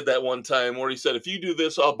player did that one time where he said, "If you do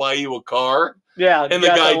this, I'll buy you a car." Yeah, and the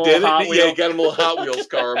guy did it. Yeah, he got him a little Hot Wheels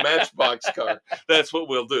car, a Matchbox car. That's what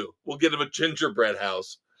we'll do. We'll get him a gingerbread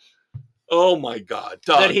house. Oh my God,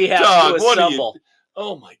 Doug! That he has to assemble.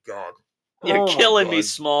 Oh my God! You're killing me,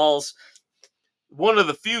 Smalls. One of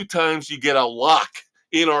the few times you get a lock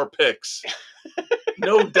in our picks.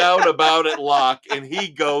 No doubt about it, lock. And he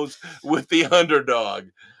goes with the underdog.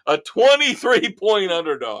 A 23-point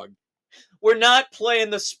underdog. We're not playing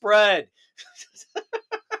the spread.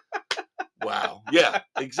 Wow. Yeah,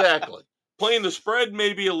 exactly. Playing the spread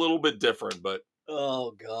may be a little bit different, but...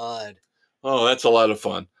 Oh, God. Oh, that's a lot of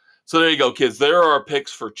fun. So there you go, kids. There are our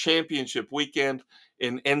picks for championship weekend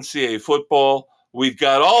in NCAA football. We've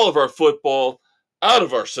got all of our football out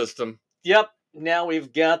of our system. Yep. Now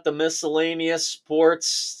we've got the miscellaneous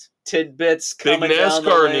sports tidbits Big coming down the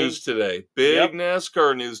NASCAR lane. news today. Big Yep.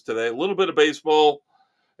 NASCAR news today. A little bit of baseball.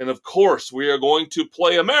 And of course, we are going to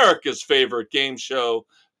play America's favorite game show,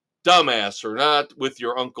 Dumbass or Not, with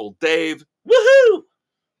your Uncle Dave. Woohoo!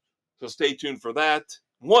 So stay tuned for that.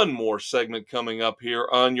 One more segment coming up here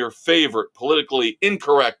on your favorite politically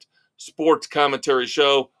incorrect sports commentary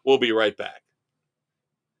show. We'll be right back.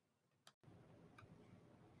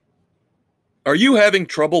 Are you having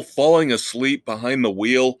trouble falling asleep behind the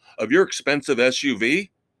wheel of your expensive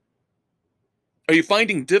SUV? Are you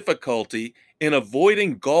finding difficulty in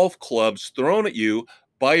avoiding golf clubs thrown at you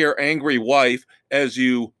by your angry wife as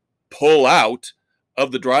you pull out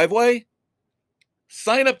of the driveway?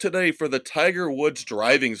 Sign up today for the Tiger Woods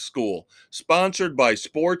Driving School, sponsored by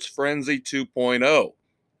Sports Frenzy 2.0.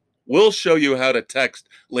 We'll show you how to text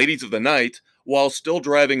ladies of the night while still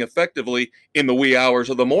driving effectively in the wee hours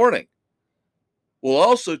of the morning. We'll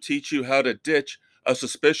also teach you how to ditch a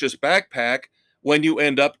suspicious backpack when you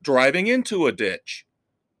end up driving into a ditch.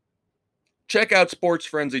 Check out Sports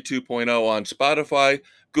Frenzy 2.0 on Spotify,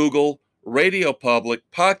 Google, Radio Public,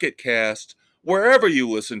 Pocket Cast, wherever you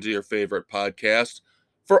listen to your favorite podcasts,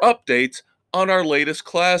 for updates on our latest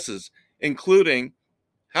classes, including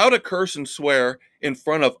how to curse and swear in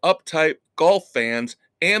front of uptight golf fans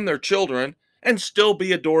and their children and still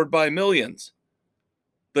be adored by millions.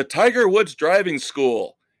 The Tiger Woods Driving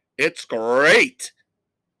School. It's great!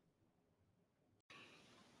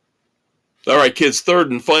 All right, kids,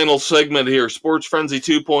 third and final segment here. Sports Frenzy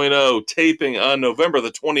 2.0, taping on November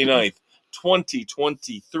the 29th,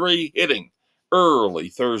 2023, hitting early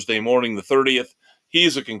Thursday morning, the 30th.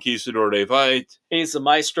 He's a conquistador, Dave Height. He's the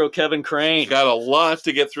maestro, Kevin Crane. Got a lot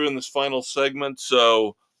to get through in this final segment,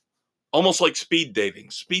 so almost like speed dating,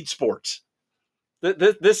 speed sports.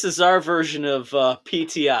 This is our version of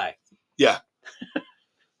PTI. Yeah.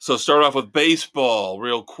 So start off with baseball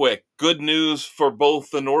real quick. Good news for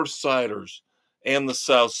both the North Siders and the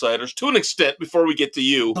South Siders, to an extent, before we get to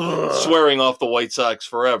you swearing off the White Sox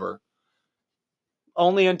forever.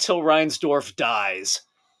 Only until Reinsdorf dies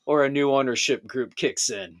or a new ownership group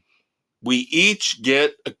kicks in. We each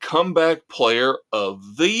get a comeback player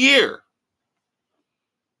of the year.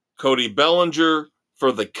 Cody Bellinger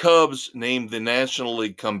for the Cubs, named the National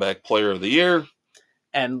League Comeback Player of the Year.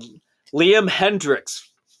 And Liam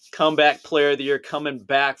Hendricks, Comeback Player of the Year, coming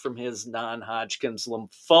back from his non-Hodgkin's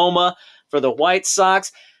lymphoma for the White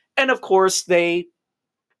Sox. And of course, they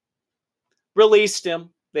released him.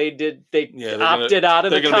 They opted out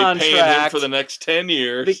of the contract. They're going to be paying him for the next 10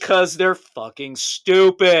 years. Because they're fucking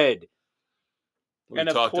stupid. We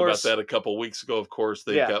talked about that a couple weeks ago. Of course,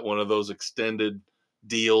 they've got one of those extended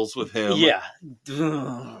deals with him. Yeah.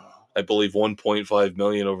 I believe $1.5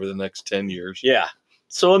 million over the next 10 years. Yeah.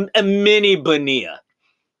 So a mini Bonilla.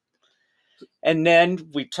 And then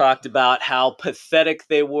we talked about how pathetic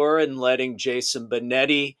they were in letting Jason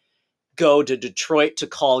Benetti go to Detroit to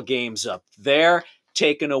call games up there,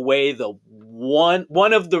 taking away the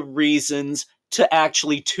one of the reasons to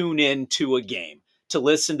actually tune in to a game, to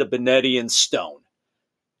listen to Benetti and Stone,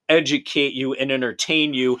 educate you and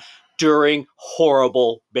entertain you during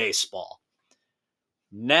horrible baseball.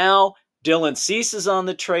 Now, Dylan Cease is on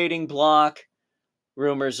the trading block.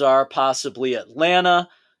 Rumors are possibly Atlanta.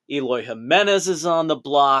 Eloy Jimenez is on the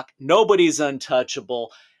block. Nobody's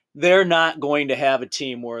untouchable. They're not going to have a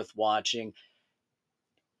team worth watching.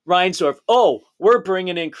 Reinsdorf, we're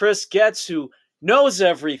bringing in Chris Getz, who knows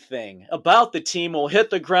everything about the team, will hit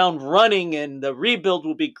the ground running, and the rebuild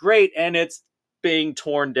will be great, and it's being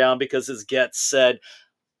torn down because, as Getz said,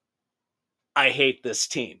 I hate this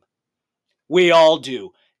team. We all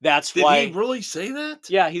do. That's why. Did he really say that?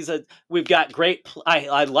 Yeah, he said, we've got great,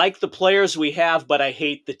 I like the players we have, but I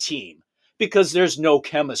hate the team because there's no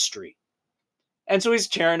chemistry. And so he's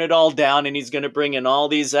tearing it all down, and he's going to bring in all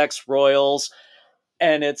these ex-Royals,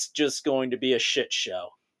 and it's just going to be a shit show.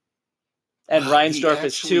 And Reinsdorf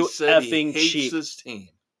is too effing cheap. This team.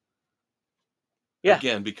 Yeah.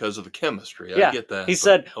 Again, because of the chemistry. Yeah. I get that. He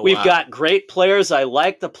said, we've got great players. I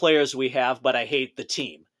like the players we have, but I hate the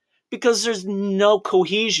team. Because there's no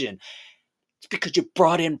cohesion. It's because you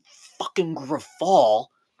brought in fucking Grafal.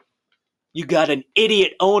 You got an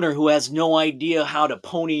idiot owner who has no idea how to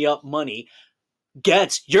pony up money.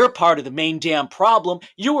 Getz, you're part of the main damn problem.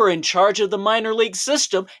 You were in charge of the minor league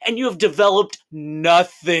system, and you have developed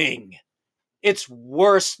nothing. It's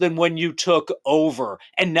worse than when you took over,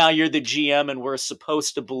 and now you're the GM, and we're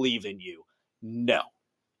supposed to believe in you. No,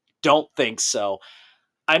 don't think so.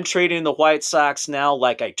 I'm treating the White Sox now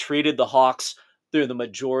like I treated the Hawks through the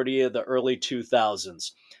majority of the early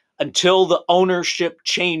 2000s. Until the ownership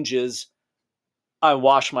changes, I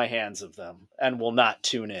wash my hands of them and will not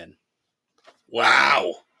tune in.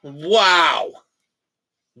 Wow. Wow.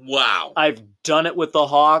 Wow. I've done it with the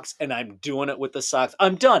Hawks, and I'm doing it with the Sox.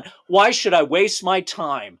 I'm done. Why should I waste my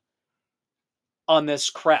time on this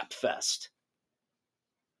crap fest?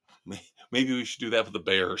 Maybe we should do that with the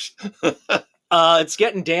Bears. It's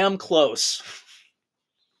getting damn close.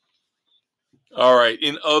 All right.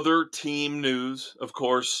 In other team news, of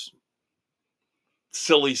course,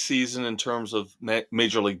 silly season in terms of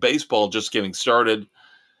Major League Baseball just getting started.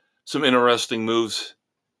 Some interesting moves.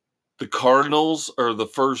 The Cardinals are the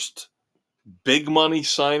first big money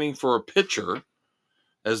signing for a pitcher,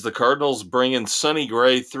 as the Cardinals bring in Sonny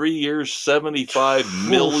Gray, 3 years, $75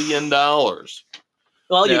 million.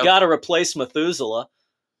 Well, you got to replace Methuselah.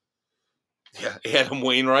 Yeah, Adam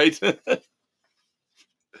Wainwright. They're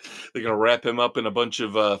going to wrap him up in a bunch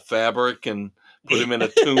of fabric and put him in a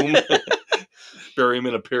tomb, bury him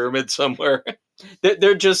in a pyramid somewhere.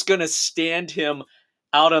 They're just going to stand him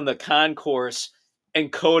out on the concourse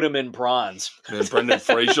and coat him in bronze. And then Brendan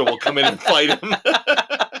Fraser will come in and fight him.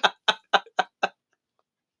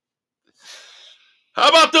 How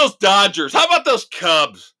about those Dodgers? How about those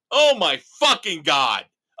Cubs? Oh, my fucking God.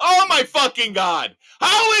 Oh, my fucking God.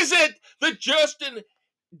 How is it that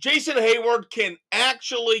Jason Hayward can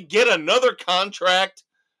actually get another contract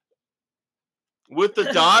with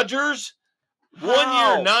the Dodgers? 1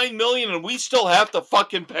 year, $9 million, and we still have to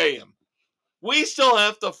fucking pay him. We still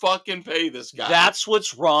have to fucking pay this guy. That's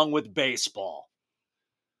what's wrong with baseball.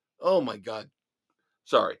 Oh, my God.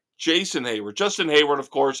 Sorry. Jason Hayward. Justin Hayward,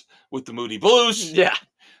 of course, with the Moody Blues. Yeah.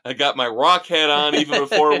 I got my rock hat on even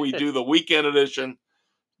before we do the weekend edition.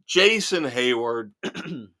 Jason Hayward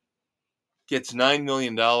gets $9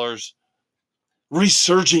 million.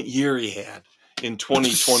 Resurgent year he had in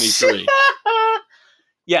 2023.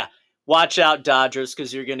 Yeah. Watch out, Dodgers,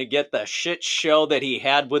 because you're going to get the shit show that he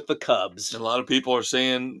had with the Cubs. A lot of people are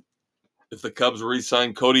saying if the Cubs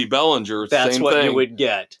re-sign Cody Bellinger, it's that's the same what thing. You would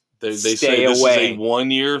get. They say this away. is a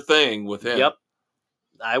 1 year thing with him. Yep.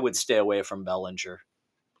 I would stay away from Bellinger.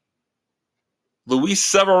 Luis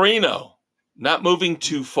Severino, not moving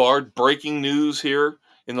too far. Breaking news here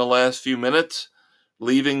in the last few minutes.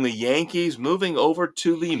 Leaving the Yankees, moving over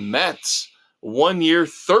to the Mets. 1 year,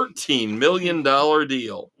 $13 million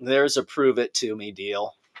deal. There's a prove it to me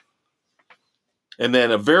deal. And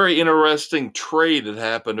then a very interesting trade that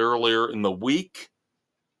happened earlier in the week.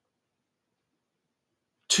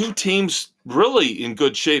 Two teams really in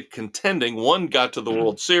good shape contending. One got to the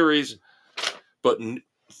World Series, but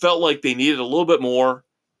felt like they needed a little bit more,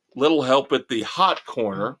 little help at the hot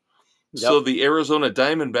corner. Yep. So the Arizona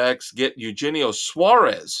Diamondbacks get Eugenio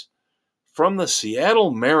Suarez from the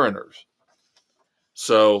Seattle Mariners.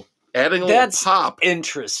 So adding a little pop.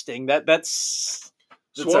 Interesting. That's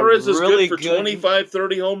Suarez is really good for 25,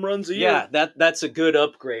 30 home runs a year. Yeah, that's a good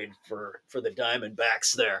upgrade for the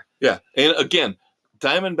Diamondbacks there. Yeah, and again,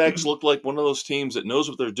 Diamondbacks look like one of those teams that knows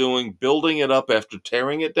what they're doing, building it up after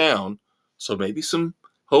tearing it down. So maybe some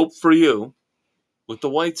hope for you with the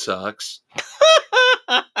White Sox.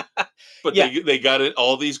 But yeah. they got it,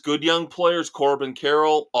 all these good young players, Corbin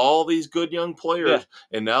Carroll, all these good young players. Yeah.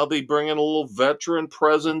 And now they bring in a little veteran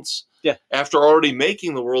presence after already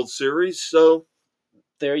making the World Series. So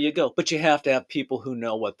there you go. But you have to have people who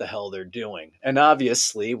know what the hell they're doing. And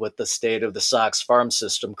obviously, with the state of the Sox farm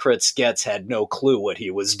system, Kritz Getz had no clue what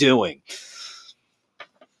he was doing.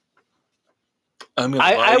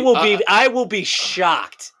 I will be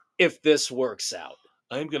shocked if this works out.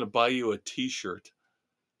 I'm going to buy you a T-shirt,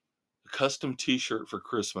 a custom T-shirt for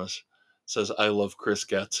Christmas. It says, I love Chris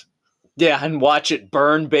Getz. Yeah, and watch it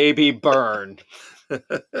burn, baby, burn.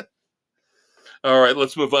 All right,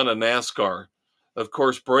 let's move on to NASCAR. Of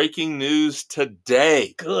course, breaking news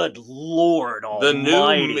today. Good Lord Almighty. The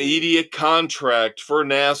new media contract for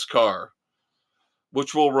NASCAR,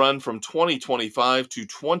 which will run from 2025 to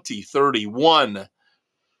 2031.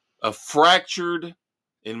 A fractured,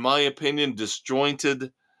 in my opinion,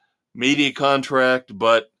 disjointed media contract,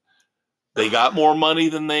 but they got more money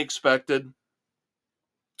than they expected.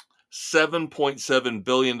 $7.7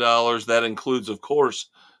 billion. That includes, of course,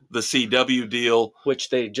 the CW deal, which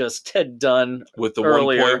they just had done with the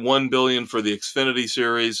earlier. $1.1 billion for the Xfinity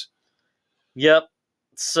Series. Yep.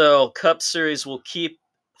 So Cup Series will keep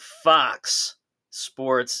Fox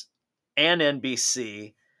Sports and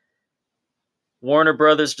NBC. Warner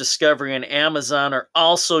Brothers Discovery and Amazon are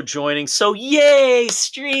also joining. So yay,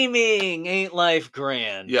 streaming! Ain't life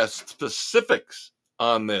grand? Yes, specifics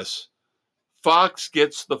on this. Fox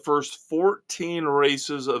gets the first 14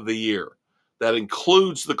 races of the year. That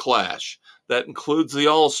includes the Clash. That includes the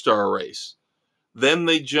All-Star race. Then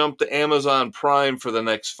they jump to Amazon Prime for the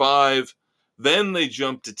next 5. Then they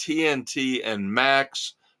jump to TNT and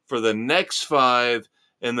Max for the next 5.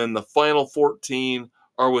 And then the final 14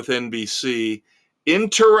 are with NBC.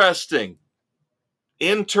 Interesting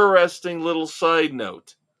little side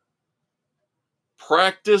note.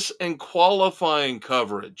 Practice and qualifying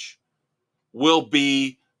coverage will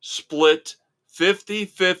be split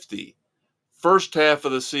 50-50. First half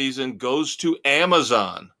of the season goes to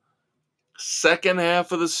Amazon. Second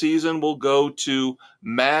half of the season will go to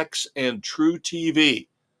Max and True TV.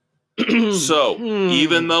 So,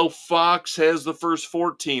 even though Fox has the first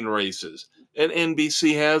 14 races and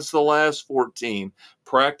NBC has the last 14,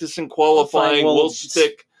 practice and qualifying will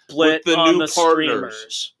stick with the new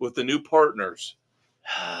partners. With the new partners.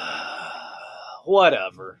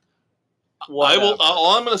 Whatever.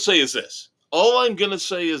 All I'm going to say is this.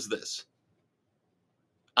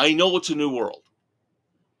 I know it's a new world.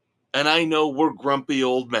 And I know we're grumpy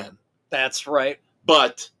old men. That's right.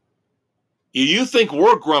 But you think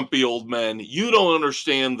we're grumpy old men, you don't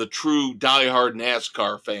understand the true diehard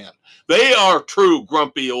NASCAR fan. They are true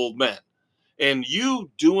grumpy old men. And you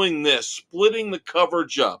doing this, splitting the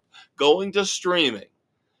coverage up, going to streaming,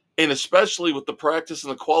 and especially with the practice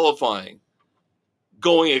and the qualifying,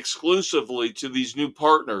 going exclusively to these new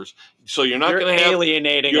partners. So you're not going to have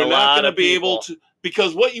alienating a lot of people.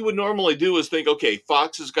 Because what you would normally do is think, okay,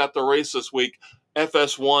 Fox has got the race this week.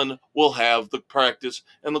 FS1 will have the practice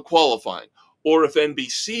and the qualifying. Or if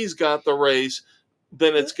NBC's got the race,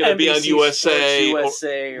 then it's going to be on USA.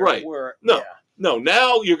 Right. No,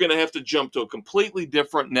 now you're going to have to jump to a completely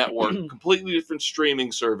different network, completely different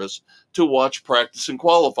streaming service to watch practice and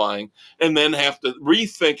qualifying, and then have to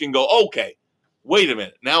rethink and go, okay, wait a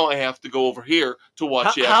minute. Now I have to go over here to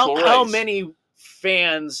watch the actual race. How many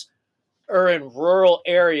fans are in rural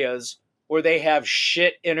areas where they have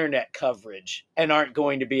shit internet coverage and aren't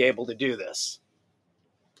going to be able to do this?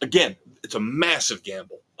 Again, it's a massive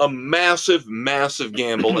gamble. A massive, massive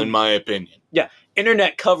gamble, in my opinion. Yeah.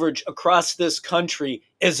 Internet coverage across this country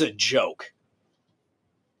is a joke.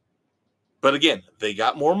 But again, they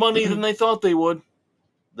got more money than they thought they would.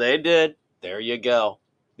 They did. There you go.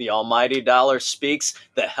 The almighty dollar speaks.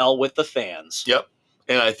 The hell with the fans. Yep.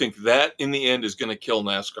 And I think that, in the end, is going to kill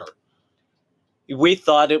NASCAR. We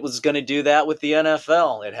thought it was going to do that with the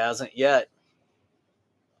NFL. It hasn't yet.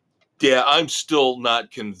 Yeah, I'm still not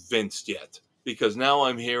convinced yet. Because now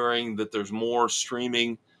I'm hearing that there's more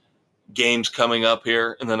streaming games coming up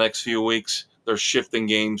here in the next few weeks. They're shifting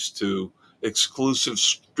games to exclusive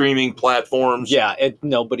streaming platforms. Yeah,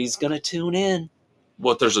 nobody's going to tune in.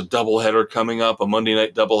 There's a doubleheader coming up, a Monday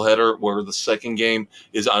night doubleheader where the second game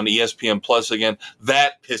is on ESPN Plus again.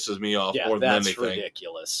 That pisses me off more than anything. That's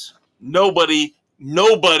ridiculous. Nobody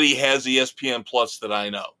has ESPN Plus that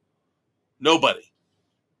I know. Nobody.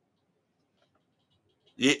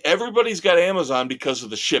 Everybody's got Amazon because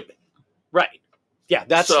of the shipping. Right. Yeah,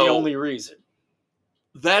 that's the only reason.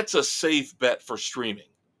 That's a safe bet for streaming.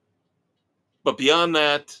 But beyond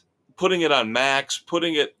that, putting it on Max,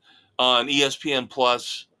 putting it on ESPN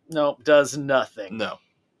Plus. Nope, does nothing. No.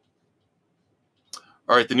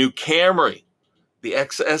 All right, the new Camry, the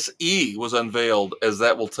XSE, was unveiled as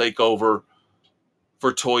that will take over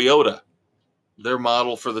for Toyota, their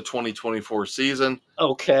model for the 2024 season.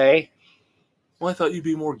 Okay. Well, I thought you'd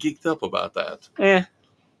be more geeked up about that.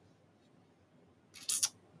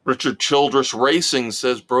 Richard Childress Racing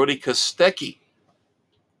says Brody Kostecki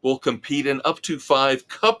will compete in up to 5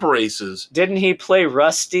 Cup races. Didn't he play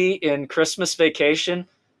Rusty in Christmas Vacation?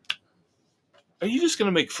 Are you just going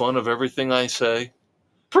to make fun of everything I say?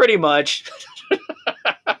 Pretty much.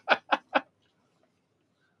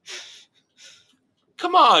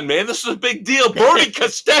 Come on, man. This is a big deal. Brody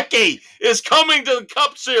Kostecki is coming to the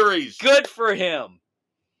Cup Series. Good for him.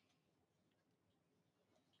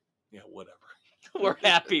 Yeah, whatever. We're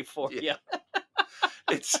happy for you.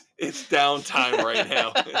 It's downtime right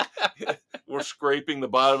now. We're scraping the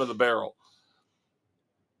bottom of the barrel.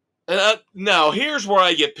 And now, here's where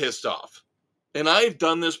I get pissed off. And I've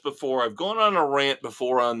done this before. I've gone on a rant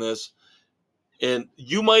before on this. And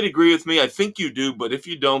you might agree with me. I think you do. But if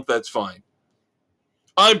you don't, that's fine.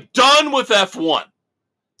 I'm done with F1.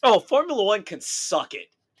 Oh, Formula One can suck it.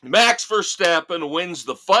 Max Verstappen wins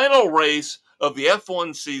the final race of the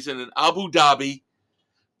F1 season in Abu Dhabi.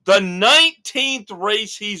 The 19th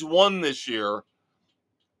race he's won this year,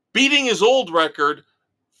 beating his old record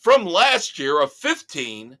from last year of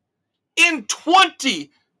 15 in 22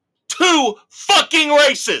 fucking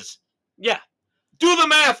races. Yeah. Do the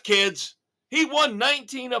math, kids. He won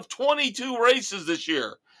 19 of 22 races this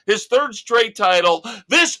year. his third straight title.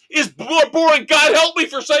 This is more boring. God help me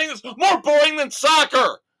for saying this. More boring than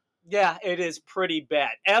soccer. Yeah, it is pretty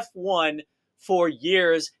bad. F1 for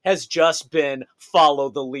years has just been follow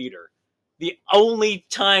the leader. The only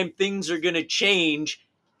time things are going to change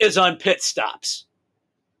is on pit stops.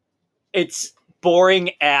 It's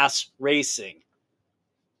boring ass racing.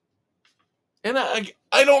 And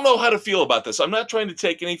I don't know how to feel about this. I'm not trying to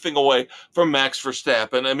take anything away from Max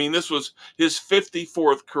Verstappen. I mean, this was his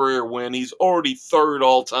 54th career win. He's already third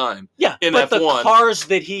all time in but F1. The cars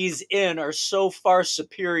that he's in are so far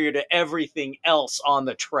superior to everything else on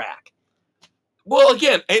the track. Well,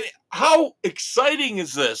 again, and how exciting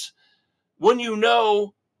is this when you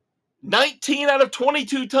know 19 out of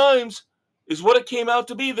 22 times is what it came out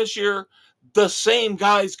to be this year. The same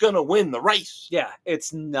guy's going to win the race. Yeah,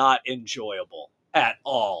 it's not enjoyable at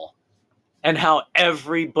all. And how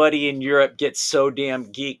everybody in Europe gets so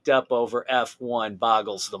damn geeked up over F1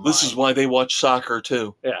 boggles the mind. This is why they watch soccer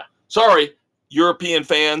too. Yeah. Sorry, European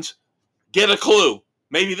fans, get a clue.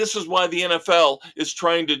 Maybe this is why the NFL is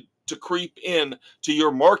trying to creep in to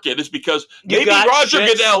your market, is because maybe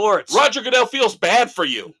Roger Goodell feels bad for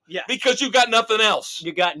you. Yeah. Because you got nothing else.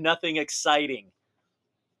 You got nothing exciting.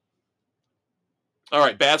 All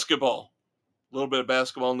right, basketball. A little bit of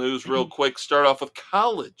basketball news real quick. Start off with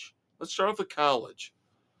college. Let's start off with college.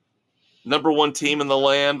 Number one team in the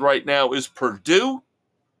land right now is Purdue.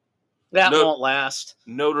 That won't last.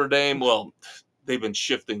 Notre Dame, well, they've been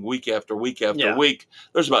shifting week after week after week.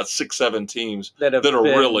 There's about 6-7 teams that are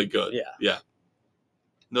really good. Yeah.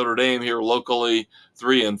 Notre Dame here locally,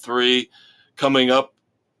 3-3, coming up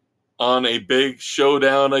on a big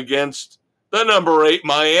showdown against the number 8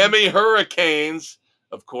 Miami Hurricanes.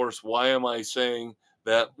 Of course, why am I saying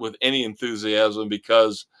that with any enthusiasm?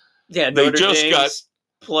 Because Notre Dame's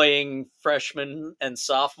playing freshmen and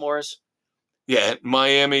sophomores. Yeah,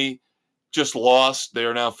 Miami just lost. They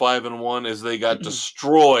are now 5-1 as they got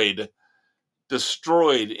destroyed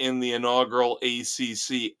in the inaugural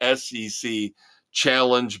ACC SEC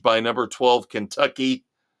challenge by number 12 Kentucky,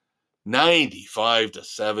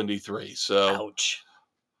 95-73. So, ouch.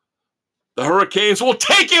 The Hurricanes will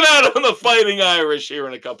take it out on the Fighting Irish here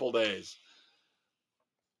in a couple days.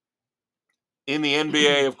 In the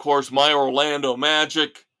NBA, of course, my Orlando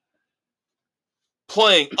Magic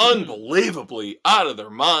playing unbelievably out of their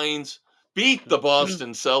minds. Beat the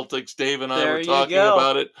Boston Celtics. Dave and I were talking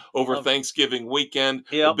about it over Thanksgiving weekend.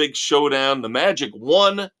 A big showdown. The Magic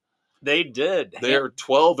won. They did. They're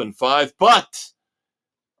 12-5, but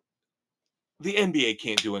the NBA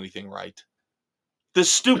can't do anything right. The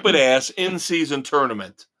stupid ass in-season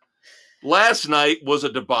tournament. Last night was a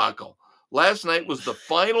debacle. Last night was the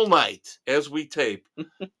final night, as we tape,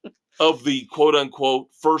 of the quote-unquote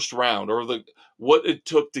first round, or what it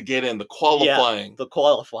took to get in, the qualifying. Yeah, the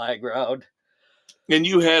qualifying round. And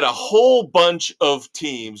you had a whole bunch of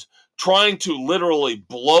teams trying to literally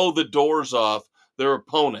blow the doors off their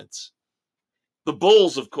opponents. The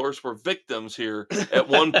Bulls, of course, were victims here at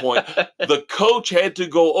one point. The coach had to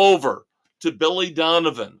go over to Billy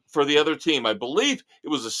Donovan for the other team. I believe it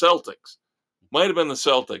was the Celtics. Might have been the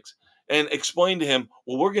Celtics. And explain to him,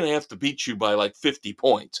 well, we're going to have to beat you by like 50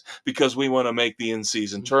 points because we want to make the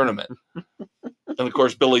in-season tournament. And, of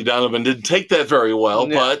course, Billy Donovan didn't take that very well,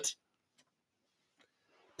 but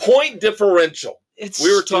point differential.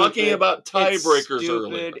 We were talking about tiebreakers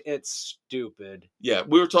earlier. It's stupid. Yeah,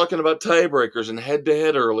 we were talking about tiebreakers and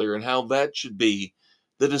head-to-head earlier and how that should be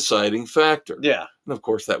the deciding factor. Yeah. And, of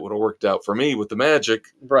course, that would have worked out for me with the Magic.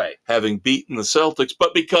 Right. Having beaten the Celtics.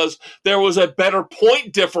 But because there was a better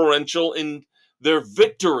point differential in their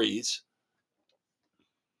victories,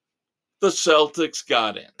 the Celtics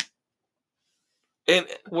got in. And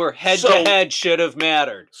where head-to-head should have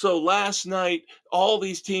mattered. So last night, all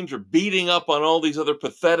these teams are beating up on all these other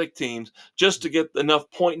pathetic teams just to get enough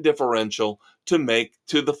point differential to make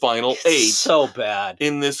to the final 8. So bad.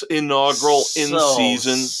 In this inaugural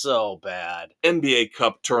in-season so bad NBA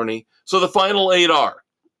Cup tourney. So the final 8 are,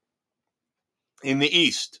 in the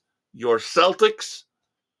East, your Celtics,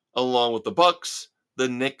 along with the Bucks, the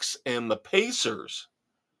Knicks, and the Pacers.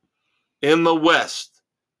 In the West,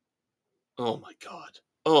 oh my God.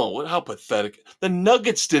 Oh, how pathetic. The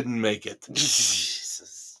Nuggets didn't make it.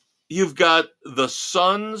 Jesus. You've got the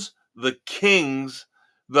Suns, the Kings,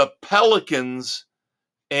 the Pelicans,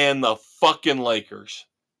 and the fucking Lakers.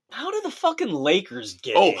 How did the fucking Lakers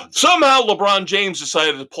get in? Somehow LeBron James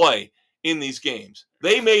decided to play in these games.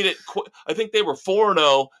 They made it, I think they were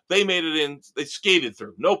 4-0. They made it in, they skated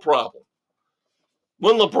through, no problem.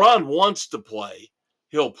 When LeBron wants to play,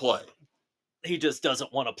 he'll play. He just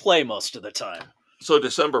doesn't want to play most of the time. So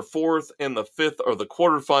December 4th and the 5th are the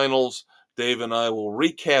quarterfinals. Dave and I will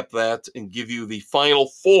recap that and give you the final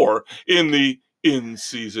four in the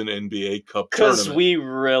in-season NBA Cup Because tournament. we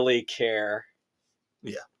really care.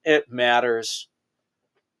 Yeah. It matters.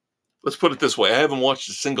 Let's put it this way. I haven't watched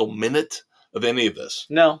a single minute of any of this.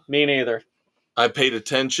 No, me neither. I paid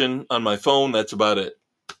attention on my phone. That's about it.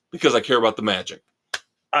 Because I care about the Magic.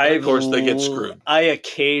 And of course, they get screwed. I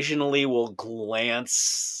occasionally will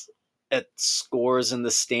glance at scores in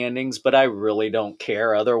the standings, but I really don't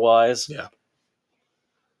care otherwise. Yeah.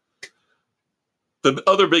 The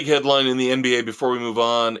other big headline in the NBA before we move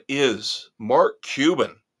on is Mark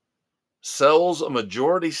Cuban sells a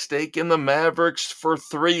majority stake in the Mavericks for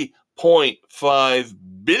 $3.5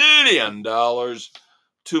 billion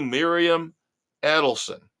to Miriam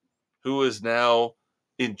Adelson, who is now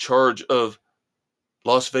in charge of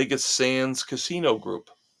Las Vegas Sands Casino Group.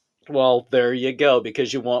 Well, there you go,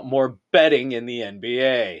 because you want more betting in the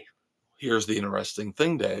NBA. Here's the interesting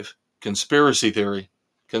thing, Dave. Conspiracy theory.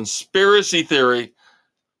 Conspiracy theory.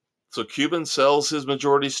 So Cuban sells his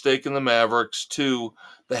majority stake in the Mavericks to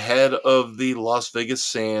the head of the Las Vegas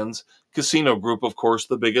Sands Casino Group, of course,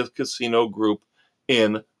 the biggest casino group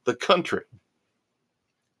in the country.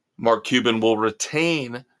 Mark Cuban will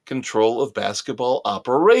retain control of basketball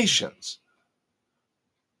operations.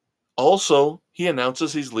 Also, he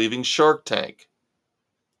announces he's leaving Shark Tank.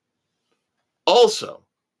 Also,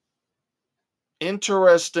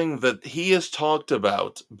 interesting that he has talked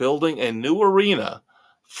about building a new arena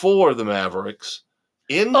for the Mavericks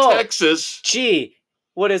in Texas. Gee,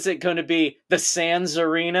 what is it going to be? The Sands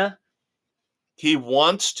Arena? He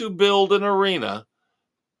wants to build an arena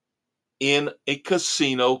in a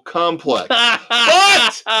casino complex.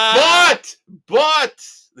 but,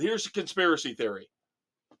 here's a conspiracy theory.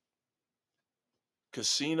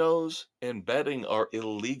 Casinos and betting are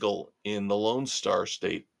illegal in the Lone Star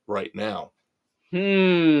State right now.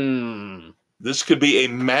 This could be a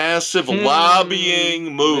massive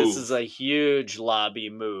lobbying move. This is a huge lobby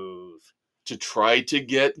move. To try to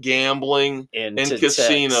get gambling and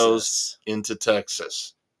casinos into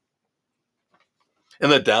Texas.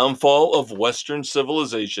 And the downfall of Western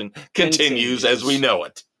civilization continues as we know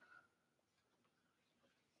it.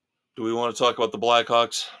 Do we want to talk about the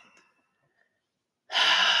Blackhawks?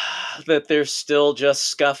 That they're still just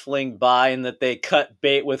scuffling by and that they cut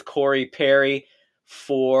bait with Corey Perry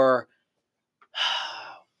for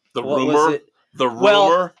the rumor.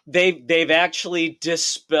 Well, they've actually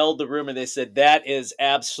dispelled the rumor. They said that is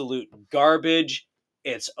absolute garbage.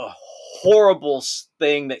 It's a horrible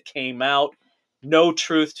thing that came out. No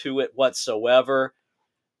truth to it whatsoever.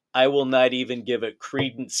 I will not even give it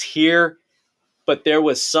credence here. But there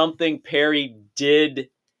was something Perry did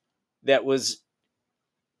that was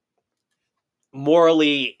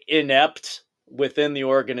morally inept within the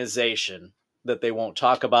organization that they won't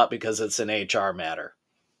talk about because it's an HR matter.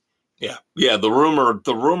 Yeah. The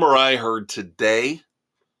rumor I heard today.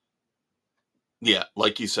 Yeah,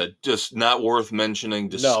 like you said, just not worth mentioning.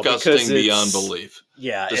 Disgusting beyond belief.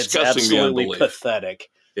 Yeah, it's absolutely pathetic.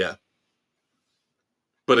 Yeah.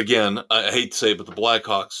 But again, I hate to say it, but the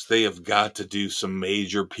Blackhawks, they have got to do some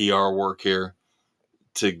major PR work here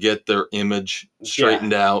to get their image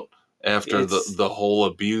straightened out after the whole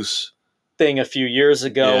abuse thing a few years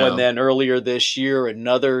ago. Yeah. And then earlier this year,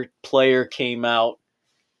 another player came out.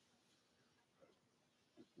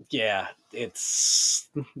 Yeah,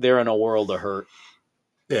 they're in a world of hurt.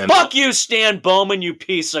 Yeah, Fuck you, Stan Bowman, you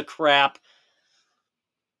piece of crap.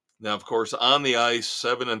 Now, of course, on the ice,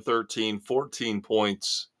 7-13, 14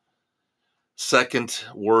 points. Second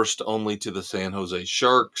worst only to the San Jose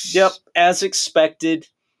Sharks. Yep, as expected.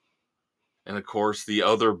 And, of course, the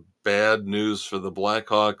other bad news for the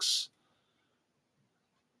Blackhawks,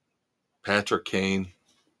 Patrick Kane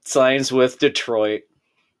signs with Detroit.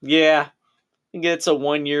 Yeah, he gets a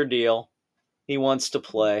 1-year deal. He wants to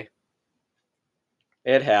play.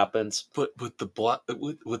 It happens. But with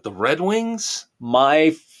the Red Wings?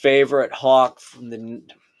 My favorite Hawk from the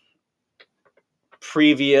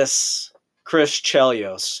previous, Chris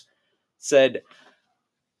Chelios, said,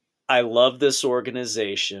 I love this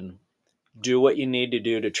organization. Do what you need to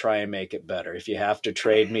do to try and make it better. If you have to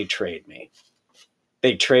trade me, trade me.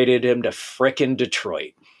 They traded him to frickin'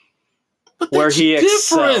 Detroit, where he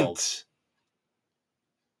excelled.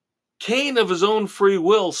 Kane of his own free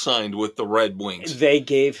will signed with the Red Wings.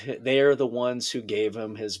 They are the ones who gave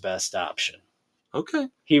him his best option. Okay.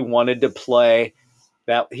 He wanted to play.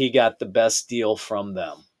 That he got the best deal from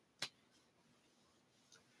them.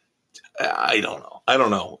 I don't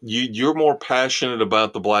know. You're more passionate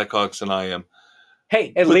about the Blackhawks than I am.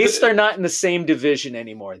 Hey, at least they're not in the same division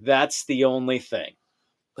anymore. That's the only thing.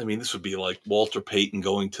 I mean, this would be like Walter Payton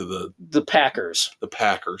going to the Packers. The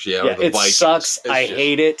Packers, yeah, Yeah, or the it Vikings. sucks. I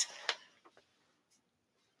hate it.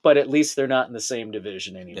 But at least they're not in the same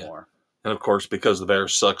division anymore. Yeah. And of course, because the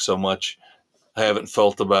Bears suck so much, I haven't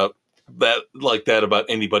felt about that about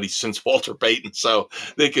anybody since Walter Payton. So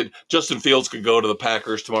Justin Fields could go to the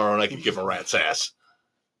Packers tomorrow, and I could give a rat's ass.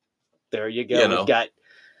 There you go. We've got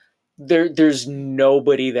there's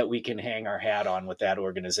nobody that we can hang our hat on with that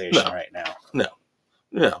organization right now.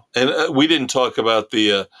 No. And we didn't talk about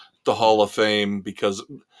the Hall of Fame because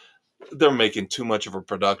they're making too much of a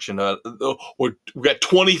production. We got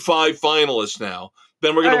 25 finalists now.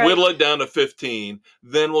 Then we're going to whittle it down to 15.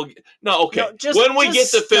 Then when we get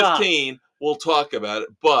to 15, we'll talk about it.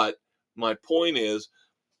 But my point is,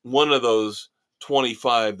 one of those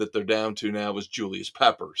 25 that they're down to now is Julius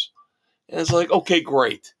Peppers. And it's like, okay,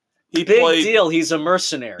 great. Big deal. He's a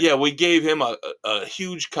mercenary. Yeah, we gave him a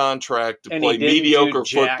huge contract to play mediocre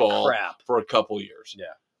football for a couple years. Yeah.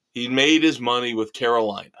 He made his money with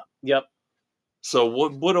Carolina. Yep. So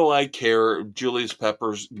what do I care if Julius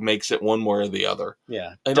Peppers makes it one way or the other?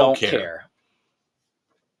 Yeah, I don't care.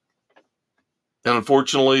 And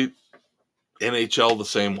unfortunately, NHL the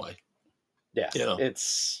same way. Yeah,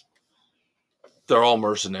 they're all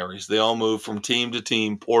mercenaries. They all move from team to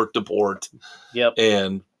team, port to port. Yep.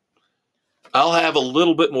 And I'll have a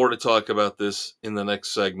little bit more to talk about this in the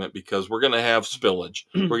next segment because we're going to have spillage.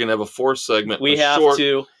 We're going to have a fourth segment.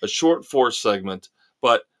 A short fourth segment.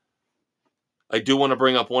 But I do want to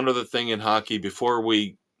bring up one other thing in hockey before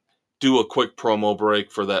we do a quick promo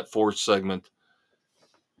break for that fourth segment.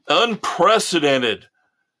 Unprecedented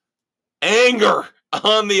anger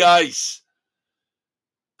on the ice.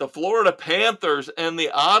 The Florida Panthers and the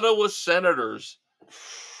Ottawa Senators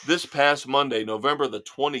this past Monday, November the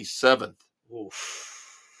 27th.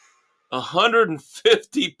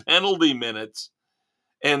 150 penalty minutes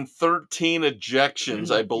and 13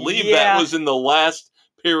 ejections. I believe that was in the last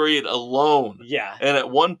period alone. Yeah. And at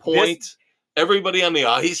one point, everybody on the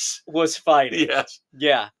ice was fighting. Yes.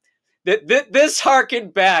 Yeah. This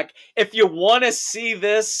harkened back. If you want to see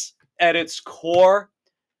this at its core,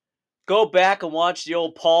 go back and watch the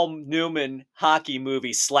old Paul Newman hockey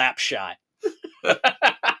movie, Slapshot.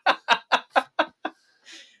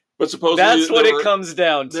 But supposedly that's what it comes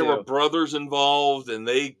down to. There were brothers involved, and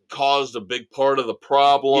they caused a big part of the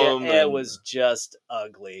problem. Yeah, it was just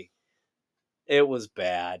ugly. It was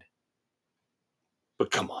bad.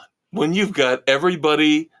 But come on. When you've got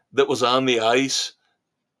everybody that was on the ice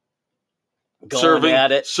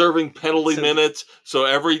serving penalty minutes, so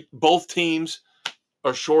both teams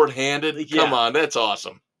are shorthanded. Yeah. Come on, that's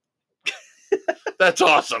awesome. That's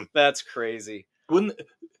awesome. That's crazy.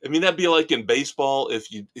 That'd be like in baseball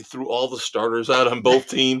if you threw all the starters out on both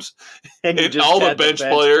teams and all the bench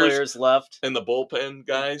players left and the bullpen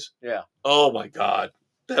guys. Yeah. Oh my God,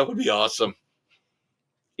 that would be awesome.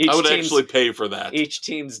 I would actually pay for that. Each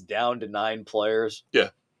team's down to 9 players. Yeah.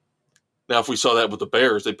 Now, if we saw that with the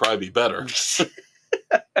Bears, they'd probably be better.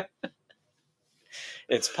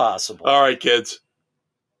 It's possible. All right, kids.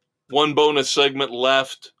 One bonus segment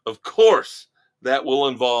left. Of course, that will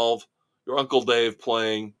involve your Uncle Dave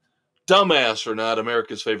playing Dumbass or Not,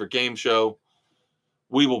 America's favorite game show.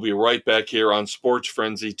 We will be right back here on Sports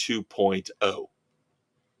Frenzy 2.0.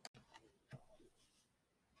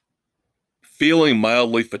 Feeling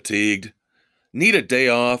mildly fatigued? Need a day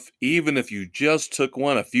off even if you just took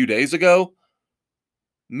one a few days ago?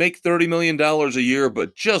 Make $30 million a year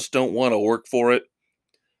but just don't want to work for it?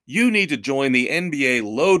 You need to join the NBA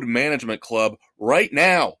Load Management Club right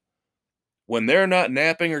now. When they're not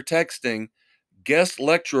napping or texting, guest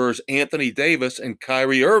lecturers Anthony Davis and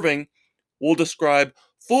Kyrie Irving will describe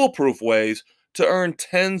foolproof ways to earn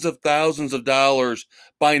tens of thousands of dollars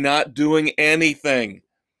by not doing anything.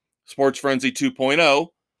 Sports Frenzy 2.0,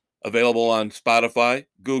 available on Spotify,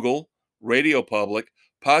 Google, Radio Public,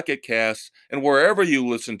 Pocket Casts, and wherever you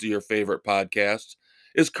listen to your favorite podcasts,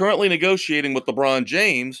 is currently negotiating with LeBron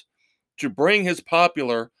James to bring his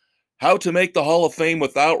popular How to Make the Hall of Fame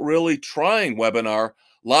Without Really Trying webinar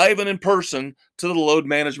live and in person to the Load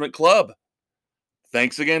Management Club.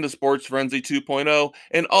 Thanks again to Sports Frenzy 2.0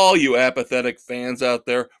 and all you apathetic fans out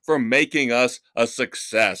there for making us a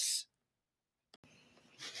success.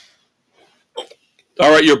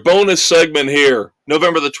 All right, your bonus segment here,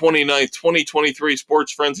 November the 29th, 2023,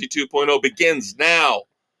 Sports Frenzy 2.0 begins now.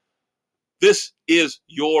 This is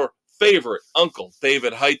your favorite Uncle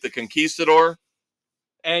David Height, the Conquistador.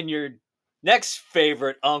 And your next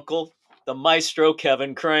favorite uncle, the Maestro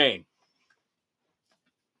Kevin Crane.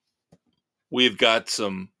 We've got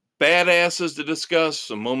some badasses to discuss,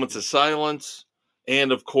 some moments of silence,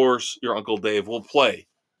 and of course, your Uncle Dave will play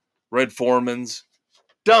Red Foreman's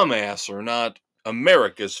Dumbass or Not,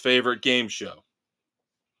 America's favorite game show.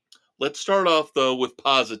 Let's start off, though, with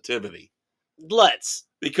positivity. Let's.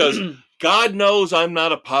 Because God knows I'm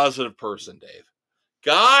not a positive person, Dave.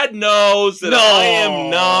 God knows that I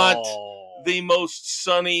am not the most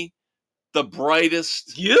sunny, the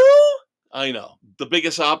brightest. You? I know. The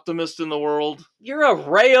biggest optimist in the world. You're a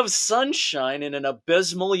ray of sunshine in an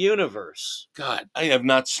abysmal universe. God, I have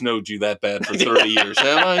not snowed you that bad for 30 years,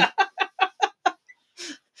 have I?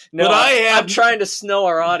 No, but I'm trying to snow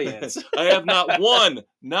our audience. I have not one,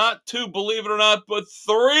 not two, believe it or not, but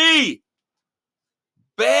 3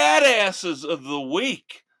 badasses of the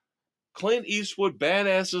week. Clint Eastwood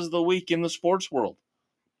badasses of the week in the sports world.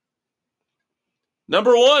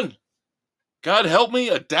 Number 1, God help me,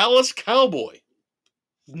 a Dallas Cowboy.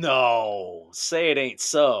 No, say it ain't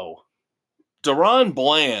so. Deron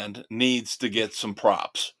Bland needs to get some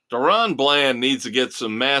props. Deron Bland needs to get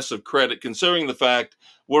some massive credit, considering the fact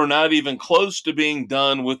we're not even close to being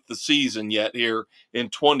done with the season yet here in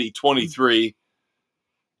 2023.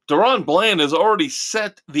 Deron Bland has already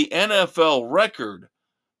set the NFL record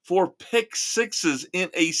for pick sixes in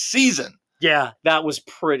a season. Yeah, that was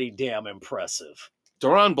pretty damn impressive.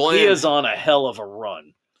 Deron Bland, he is on a hell of a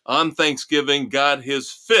run. On Thanksgiving, got his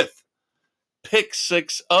 5th pick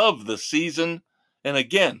six of the season. And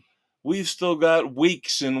again, we've still got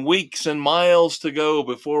weeks and weeks and miles to go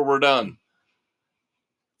before we're done.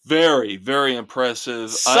 Very, very impressive.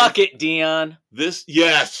 Suck it, Dion.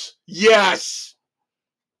 Yes.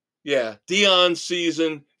 Yeah, Dion's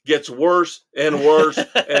season gets worse and worse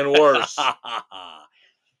and worse.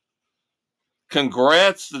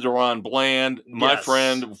 Congrats to Deron Bland, my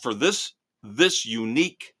friend, for this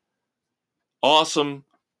unique, awesome.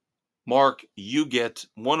 Mark, you get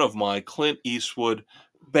one of my Clint Eastwood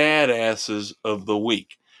badasses of the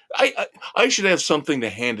week. I should have something to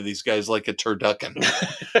hand to these guys like a turducken.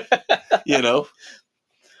 You know?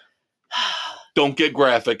 Don't get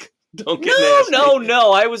graphic. Don't get nasty.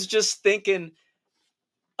 No. I was just thinking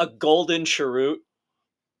a golden cheroot.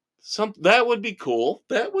 That would be cool.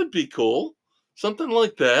 Something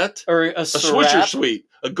like that. Or a Swisher Sweet.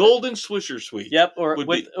 A golden Swisher Sweet. Yep, or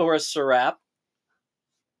a syrup.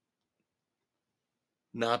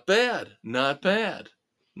 Not bad.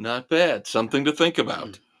 Something to think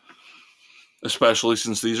about. Especially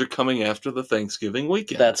since these are coming after the Thanksgiving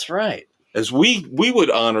weekend. That's right. As we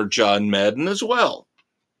would honor John Madden as well.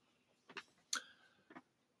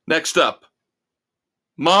 Next up,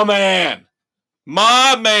 my man,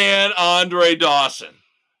 Andre Dawson.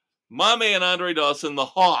 My man, Andre Dawson, the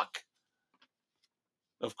Hawk.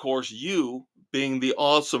 Of course, you, being the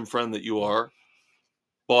awesome friend that you are,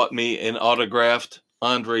 bought me an autographed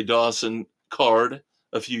Andre Dawson card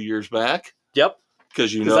a few years back. Yep.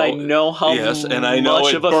 Because I know how and I know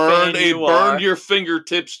much it of a burned, fan you it burned are. your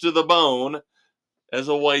fingertips to the bone as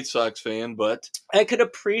a White Sox fan, but I could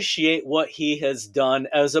appreciate what he has done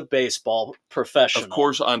as a baseball professional. Of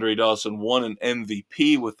course, Andre Dawson won an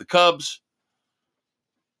MVP with the Cubs.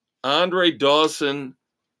 Andre Dawson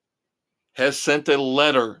has sent a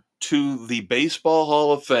letter to the Baseball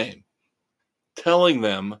Hall of Fame telling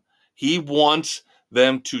them he wants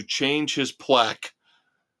them to change his plaque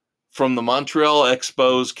from the Montreal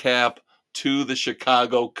Expos cap to the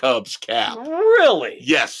Chicago Cubs cap. Really?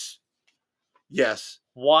 Yes.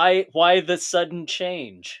 Why the sudden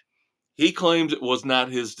change? He claims it was not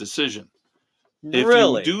his decision.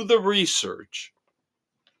 Really? If you do the research,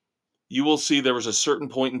 you will see there was a certain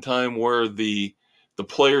point in time where the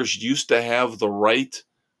players used to have the right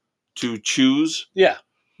to choose. Yeah.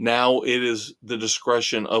 Now it is the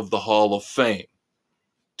discretion of the Hall of Fame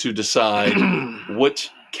to decide which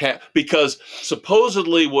cap. Because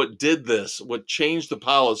supposedly what changed the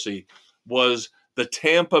policy was the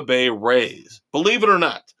Tampa Bay Rays. Believe it or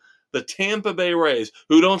not, the Tampa Bay Rays,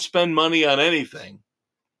 who don't spend money on anything,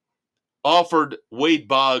 offered Wade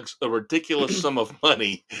Boggs a ridiculous sum of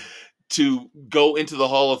money to go into the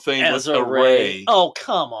Hall of Fame as with a Ray. Oh,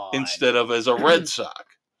 come on. Instead of as a Red Sox.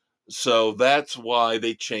 So that's why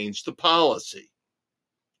they changed the policy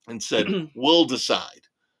and said, we'll decide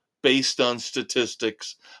based on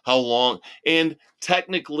statistics, how long. And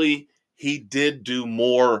technically, he did do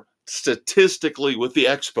more statistically with the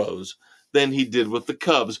Expos than he did with the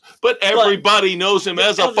Cubs. But everybody knows him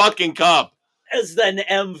as a fucking Cub. As an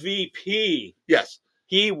MVP. Yes.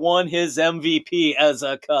 He won his MVP as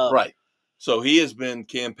a Cub. Right. So he has been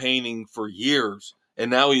campaigning for years, and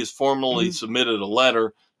now he has formally submitted a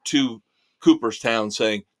letter to Cooperstown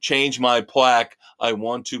saying, change my plaque. I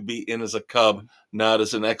want to be in as a Cub. not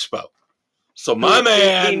as an expo. So my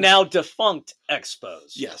man, the now defunct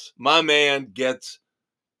Expos. yes, my man gets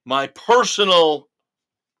my personal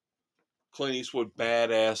Clint Eastwood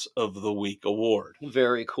Badass of the Week award.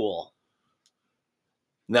 Very cool.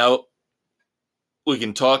 Now, we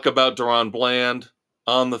can talk about Deron Bland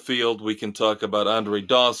on the field. We can talk about Andre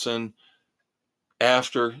Dawson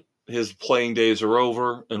after his playing days are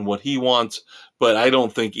over and what he wants, but I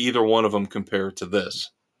don't think either one of them compare to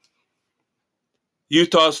this.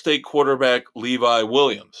 Utah State quarterback Levi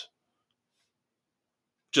Williams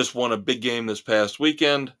just won a big game this past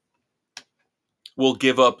weekend. Will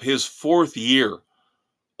give up his 4th year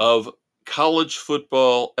of college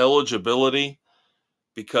football eligibility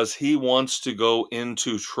because he wants to go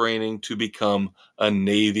into training to become a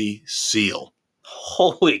Navy SEAL.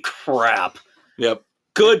 Holy crap. Yep.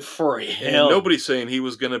 Good for him. And nobody's saying he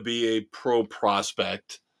was going to be a pro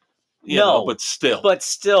prospect. You know, but still. But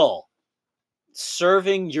still,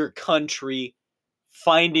 serving your country,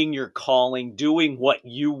 finding your calling, doing what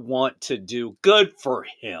you want to do. Good for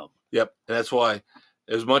him. Yep. And that's why,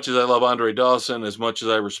 as much as I love Andre Dawson, as much as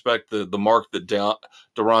I respect the mark that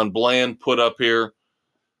Deron Bland put up here,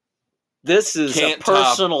 this is a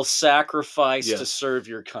personal sacrifice to serve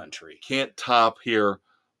your country. Can't top here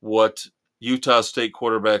what Utah State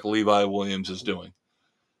quarterback Levi Williams is doing.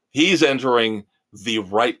 He's entering the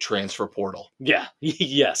right transfer portal. Yeah.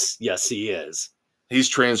 Yes, he is. He's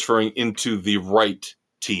transferring into the right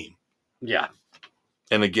team. Yeah.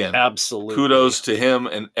 And again, absolutely, kudos to him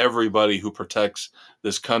and everybody who protects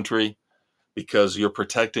this country, because you're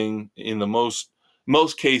protecting, in the most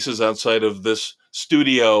cases outside of this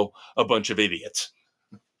studio, a bunch of idiots.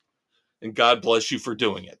 And God bless you for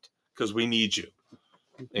doing it, because we need you.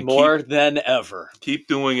 And more than ever. Keep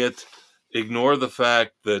doing it. Ignore the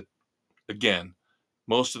fact that, again,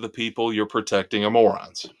 most of the people you're protecting are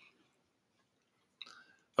morons.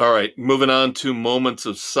 All right, moving on to moments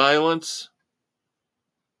of silence.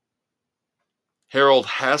 Harold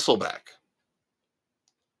Hasselbeck,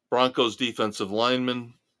 Broncos defensive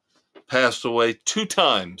lineman, passed away 2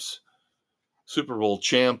 times. Super Bowl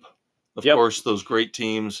champ. Of course, those great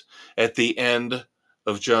teams at the end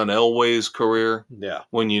of John Elway's career. Yeah.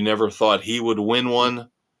 When you never thought he would win one.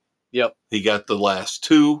 Yep. He got the last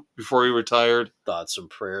 2 before he retired. Thoughts and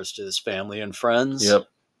prayers to his family and friends. Yep.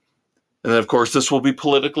 And then, of course, this will be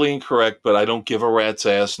politically incorrect, but I don't give a rat's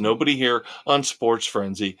ass. Nobody here on Sports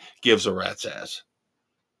Frenzy gives a rat's ass.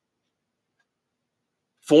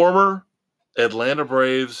 Former Atlanta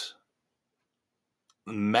Braves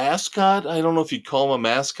mascot, I don't know if you'd call him a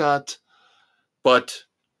mascot, but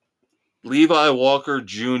Levi Walker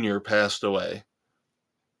Jr. passed away.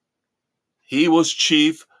 He was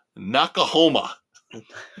Chief Nakahoma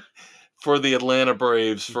for the Atlanta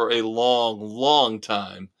Braves for a long, long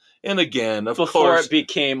time. And again, of course, before it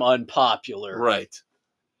became unpopular. Right.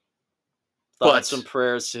 Thoughts and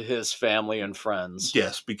prayers to his family and friends.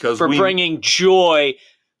 Yes, because for bringing joy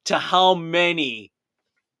to how many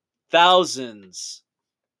thousands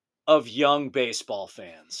of young baseball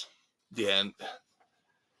fans. Yeah, and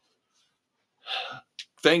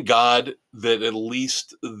thank God that at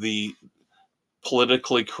least the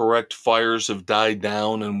politically correct fires have died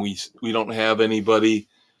down, and we don't have anybody,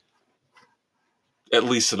 at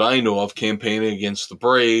least that I know of, campaigning against the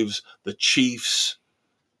Braves, the Chiefs.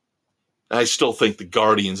 I still think the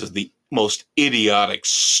Guardians is the most idiotic,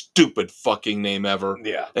 stupid fucking name ever.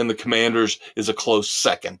 Yeah. And the Commanders is a close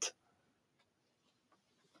second.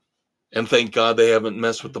 And thank God they haven't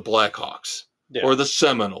messed with the Blackhawks or the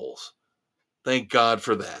Seminoles. Thank God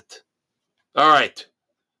for that. All right.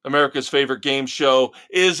 America's favorite game show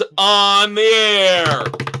is on the air.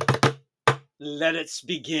 Let it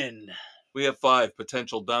begin. We have 5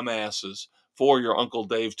 potential dumbasses for your Uncle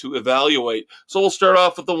Dave to evaluate. So we'll start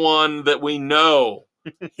off with the one that we know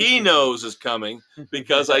he knows is coming,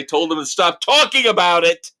 because I told him to stop talking about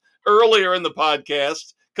it earlier in the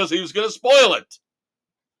podcast because he was going to spoil it.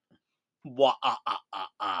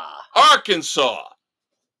 Arkansas.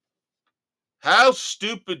 How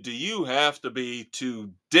stupid do you have to be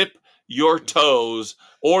to dip your toes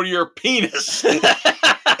or your penis into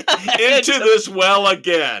this well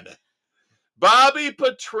again? Bobby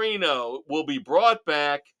Petrino will be brought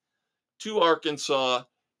back to Arkansas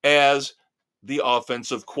as the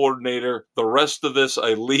offensive coordinator. The rest of this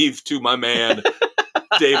I leave to my man,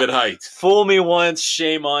 David Height. Fool me once,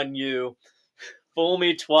 shame on you. Fool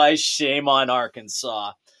me twice, shame on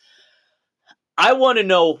Arkansas. I want to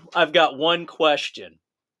know, I've got one question.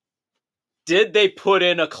 Did they put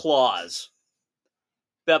in a clause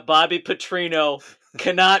that Bobby Petrino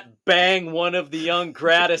cannot bang one of the young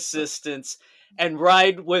grad assistants and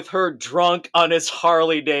ride with her drunk on his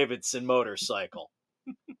Harley Davidson motorcycle?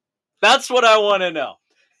 That's what I want to know.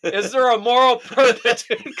 Is there a moral purpose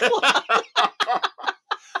clause?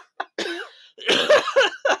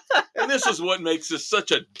 And this is what makes this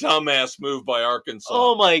such a dumbass move by Arkansas.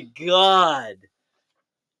 Oh my God.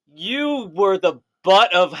 You were the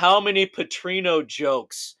butt of how many Petrino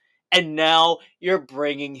jokes, and now you're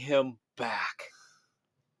bringing him back.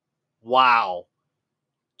 Wow.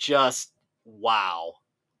 Just wow.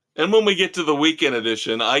 And when we get to the weekend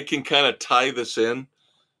edition, I can kind of tie this in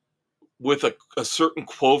with a certain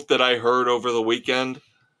quote that I heard over the weekend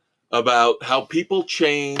about how people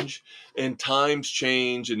change and times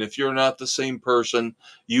change. And if you're not the same person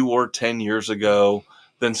you were 10 years ago,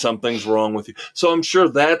 then something's wrong with you. So I'm sure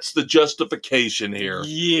that's the justification here.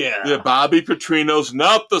 Yeah. That Bobby Petrino's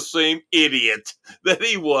not the same idiot that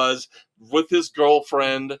he was with his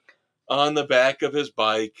girlfriend on the back of his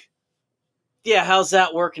bike. Yeah, how's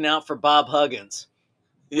that working out for Bob Huggins?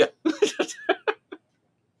 Yeah.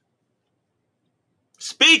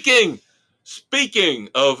 Speaking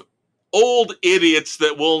of old idiots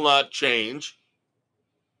that will not change,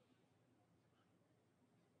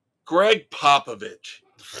 Greg Popovich.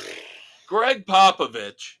 Greg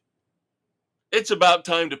Popovich, it's about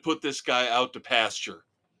time to put this guy out to pasture.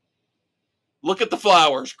 Look at the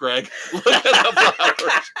flowers, Greg. Look at the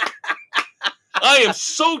flowers. I am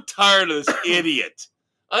so tired of this idiot.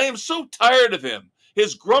 I am so tired of him.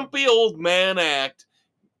 His grumpy old man act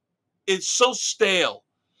is so stale.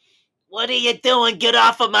 What are you doing? Get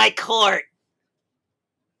off of my court.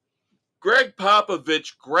 Greg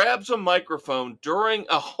Popovich grabs a microphone during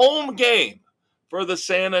a home game for the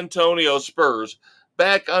San Antonio Spurs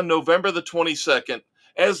back on November the 22nd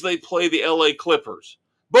as they play the LA Clippers.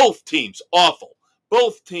 Both teams awful.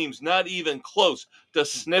 Both teams not even close to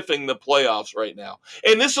sniffing the playoffs right now.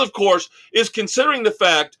 And this, of course, is considering the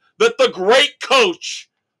fact that the great coach,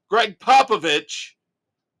 Greg Popovich,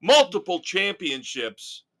 multiple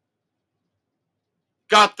championships,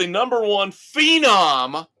 got the number one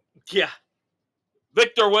phenom,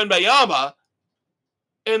 Victor Wembanyama,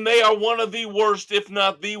 and they are one of the worst, if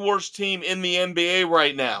not the worst team in the NBA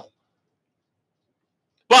right now.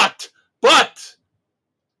 But,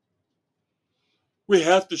 we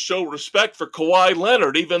have to show respect for Kawhi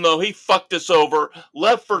Leonard, even though he fucked us over,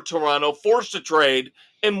 left for Toronto, forced a trade,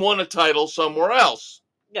 and won a title somewhere else.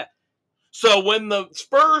 Yeah. So when the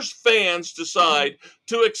Spurs fans decide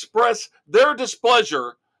to express their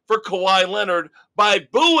displeasure for Kawhi Leonard by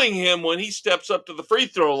booing him when he steps up to the free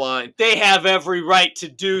throw line, they have every right to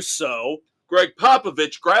do so. Greg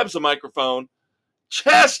Popovich grabs a microphone,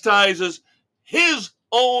 chastises his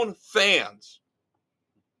own fans,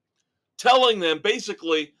 telling them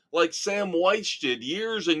basically like Sam Weiss did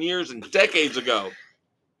years and years and decades ago.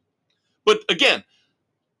 But again,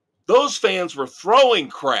 those fans were throwing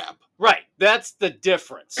crap. Right, that's the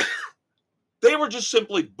difference. They were just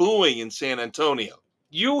simply booing in San Antonio.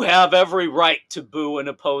 You have every right to boo an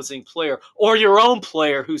opposing player, or your own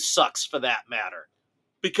player who sucks for that matter.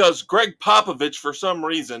 Because Greg Popovich, for some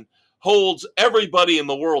reason, holds everybody in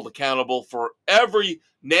the world accountable for every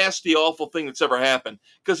nasty, awful thing that's ever happened.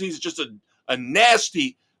 Because he's just a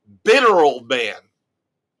nasty, bitter old man.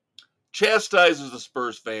 Chastises the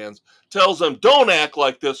Spurs fans, tells them, don't act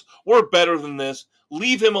like this, we're better than this,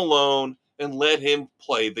 leave him alone, and let him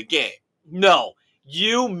play the game. No,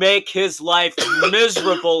 you make his life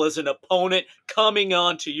miserable as an opponent coming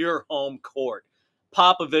onto your home court.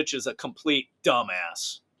 Popovich is a complete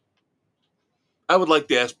dumbass. I would like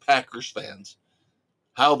to ask Packers fans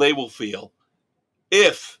how they will feel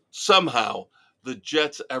if somehow the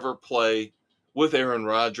Jets ever play with Aaron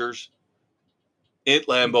Rodgers at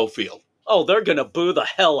Lambeau Field. Oh, they're going to boo the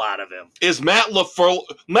hell out of him. Is Matt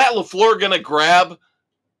LaFleur going to grab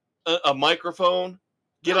a microphone,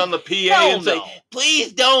 get on the PA and say,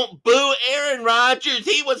 please don't boo Aaron Rodgers.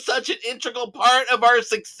 He was such an integral part of our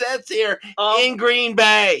success here in Green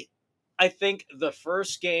Bay. I think the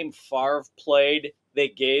first game Favre played, they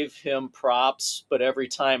gave him props, but every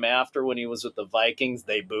time after when he was with the Vikings,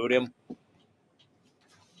 they booed him.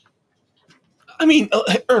 I mean,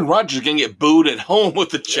 Aaron Rodgers is going to get booed at home with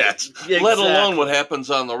the Jets, Exactly. Let alone what happens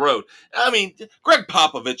on the road. I mean, Greg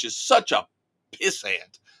Popovich is such a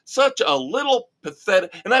pissant, such a little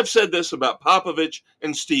pathetic. And I've said this about Popovich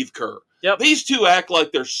and Steve Kerr. Yep. These two act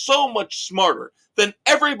like they're so much smarter than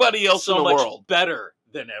everybody else in the world. So much better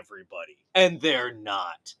than everybody. And they're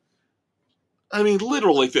not. I mean,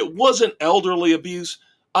 literally, if it wasn't elderly abuse,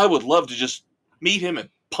 I would love to just meet him and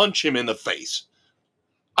punch him in the face.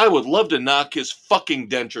 I would love to knock his fucking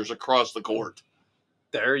dentures across the court.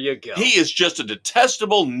 There you go. He is just a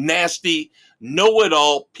detestable, nasty,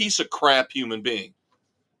 know-it-all piece of crap human being.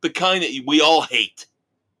 The kind that we all hate.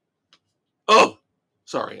 Oh,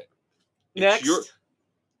 sorry. Next. It's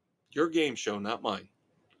your game show, not mine.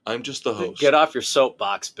 I'm just the host. Get off your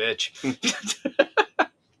soapbox, bitch.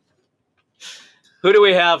 Who do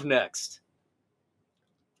we have next?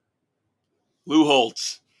 Lou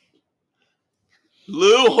Holtz.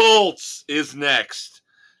 Lou Holtz is next.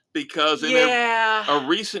 Because in a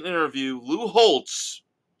recent interview, Lou Holtz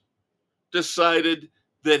decided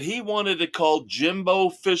that he wanted to call Jimbo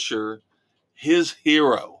Fisher his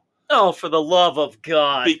hero. Oh, for the love of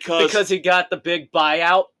God. Because he got the big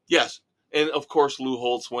buyout? Yes. And, of course, Lou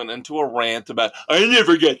Holtz went into a rant about, I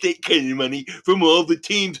never got that kind of money from all the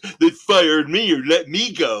teams that fired me or let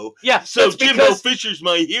me go. Yeah. So Jimbo Fisher's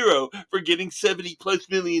my hero for getting $70+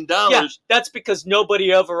 million. Yeah, that's because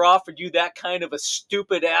nobody ever offered you that kind of a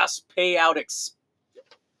stupid-ass payout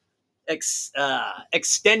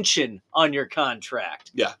extension on your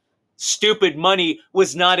contract. Yeah. Stupid money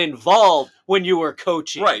was not involved when you were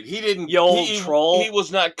coaching. Right. He didn't. You old troll. He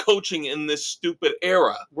was not coaching in this stupid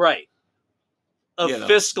era. Right. Of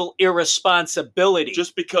fiscal irresponsibility.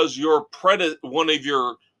 Just because one of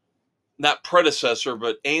your, not predecessor,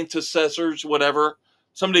 but antecessors, whatever,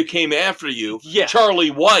 somebody came after you,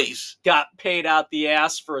 Charlie Weiss, got paid out the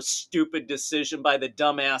ass for a stupid decision by the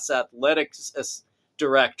dumbass athletics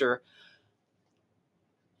director.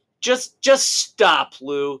 Just stop,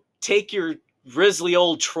 Lou. Take your grizzly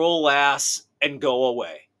old troll ass and go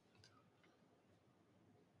away.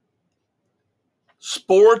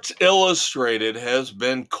 Sports Illustrated has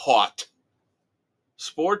been caught.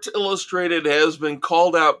 Sports Illustrated has been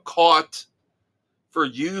caught for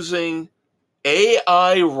using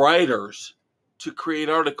AI writers to create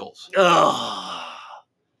articles. Ugh.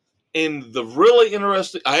 And the really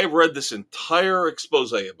interesting, I have read this entire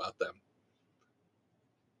expose about them.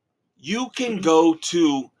 You can go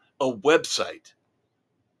to a website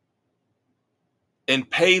and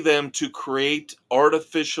pay them to create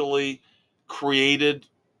artificially created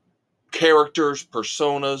characters,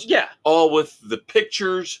 personas, all with the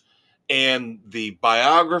pictures and the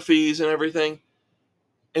biographies and everything.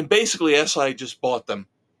 And basically, SI just bought them.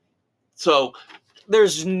 So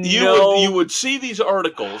you would see these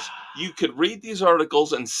articles. You could read these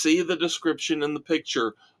articles and see the description and the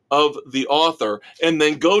picture of the author, and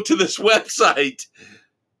then go to this website,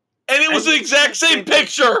 and it was the exact same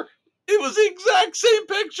picture. It was the exact same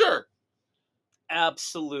picture.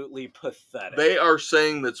 Absolutely pathetic. They are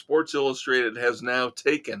saying that Sports Illustrated has now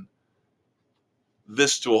taken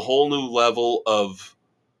this to a whole new level of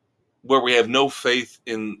where we have no faith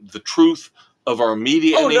in the truth of our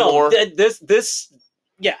media anymore.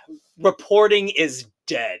 No, reporting is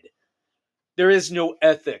dead. There is no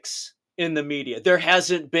ethics in the media. There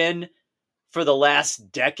hasn't been for the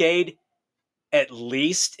last decade, at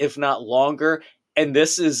least, if not longer. And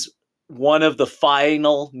this is one of the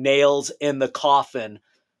final nails in the coffin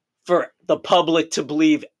for the public to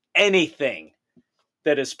believe anything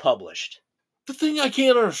that is published. The thing I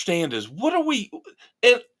can't understand is,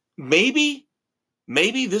 and maybe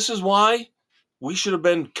this is why we should have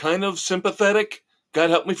been kind of sympathetic, God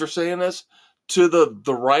help me for saying this, to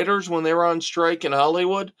the writers when they were on strike in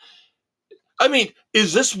Hollywood. I mean,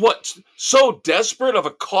 is this what's so desperate of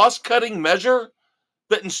a cost-cutting measure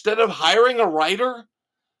that instead of hiring a writer,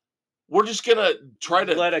 we're just going to try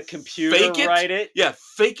to let a computer write it? Yeah,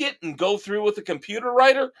 fake it and go through with a computer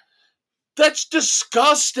writer? That's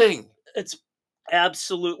disgusting. It's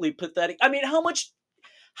absolutely pathetic. I mean, how much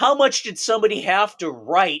did somebody have to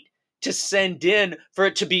write to send in for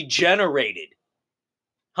it to be generated?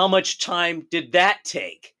 How much time did that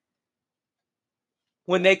take?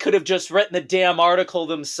 When they could have just written the damn article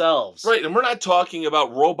themselves. Right, and we're not talking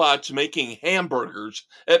about robots making hamburgers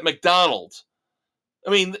at McDonald's. I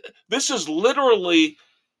mean, this is literally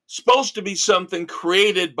supposed to be something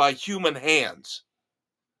created by human hands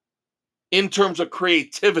in terms of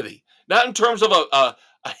creativity, not in terms of a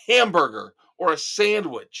hamburger or a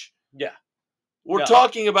sandwich. Yeah. We're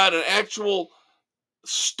talking about an actual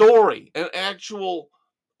story, an actual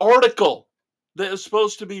article that is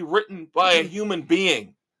supposed to be written by a human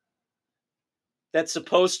being. That's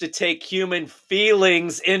supposed to take human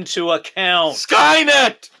feelings into account.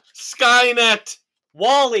 Skynet!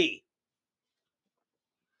 Wall-E!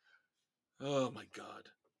 Oh my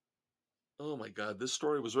God. This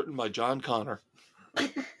story was written by John Connor.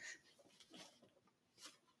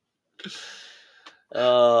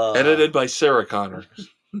 Edited by Sarah Connor.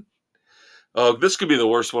 Oh, this could be the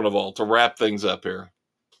worst one of all to wrap things up here.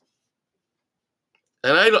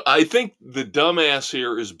 And I think the dumbass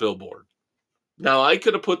here is Billboard. Now, I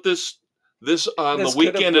could have put this this on This the could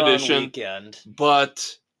have weekend gone edition, weekend.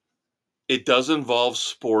 but it does involve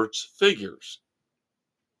sports figures.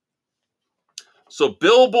 So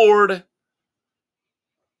Billboard,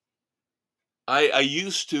 I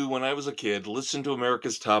used to, when I was a kid, listen to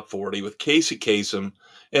America's Top 40 with Casey Kasem,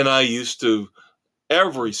 and I used to,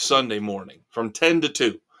 every Sunday morning from 10 to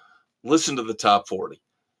 2, listen to the Top 40.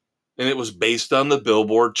 And it was based on the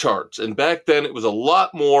Billboard charts. And back then, it was a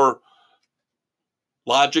lot more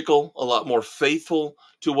logical, a lot more faithful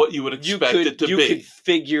to what you would expect it to be. You could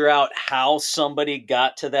figure out how somebody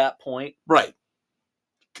got to that point. Right.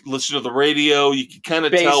 Listen to the radio, you can kind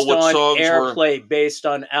of tell what songs based on were airplay, based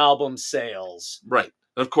on album sales. right.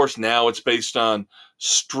 And of course, now it's based on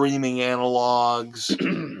streaming analogs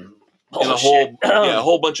and a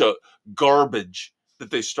whole bunch of garbage that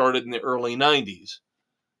they started in the early 90s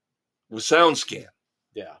with SoundScan.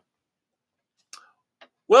 Yeah.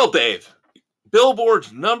 Well, Dave, Billboard's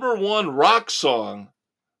 #1 rock song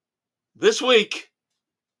this week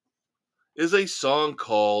is a song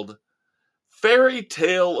called Fairy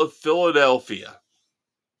Tale of Philadelphia,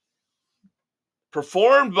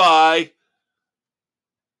 performed by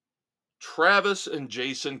Travis and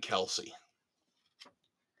Jason Kelce.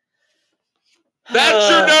 That's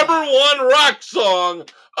your #1 rock song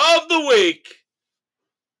of the week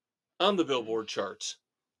on the Billboard charts.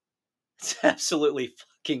 It's absolutely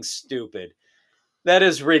fucking stupid. That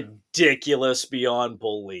is ridiculous beyond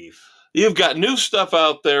belief. You've got new stuff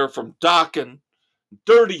out there from Dokken,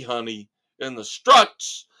 Dirty Honey, and the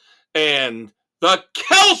Struts, and the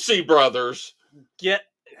Kelce Brothers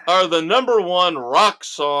are the #1 rock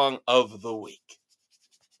song of the week.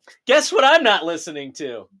 Guess what I'm not listening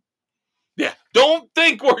to? Yeah, don't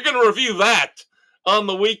think we're going to review that on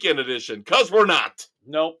the weekend edition, because we're not.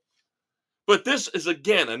 Nope. But this is,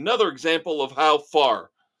 again, another example of how far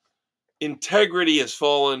integrity has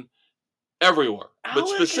fallen everywhere, but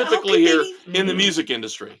specifically here in the music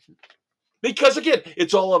industry. Because, again,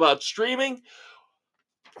 it's all about streaming.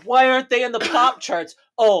 Why aren't they in the pop charts?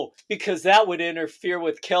 Oh, because that would interfere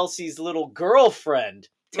with Kelsey's little girlfriend,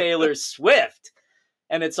 Taylor Swift.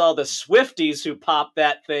 And it's all the Swifties who pop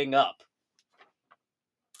that thing up.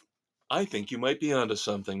 I think you might be onto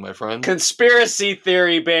something, my friend. Conspiracy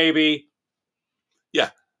theory, baby. Yeah.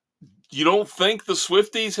 You don't think the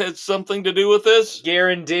Swifties had something to do with this?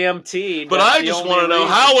 Guaranteed. But I just want to know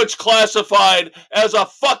how it's classified as a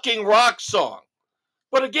fucking rock song.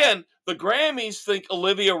 But again, the Grammys think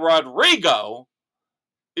Olivia Rodrigo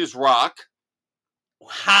is rock.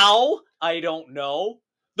 How? I don't know.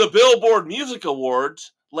 The Billboard Music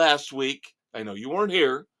Awards last week, I know you weren't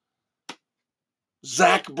here,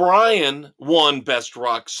 Zach Bryan won Best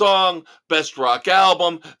Rock Song, Best Rock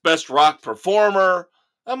Album, Best Rock Performer.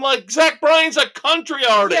 I'm like, Zach Bryan's a country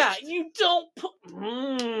artist. Yeah, you don't put...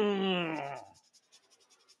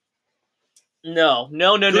 No.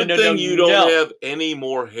 Good thing you don't have any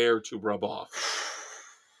more hair to rub off.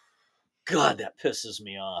 God, that pisses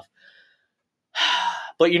me off.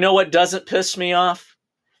 But you know what doesn't piss me off?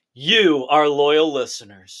 You, our loyal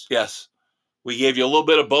listeners. Yes. We gave you a little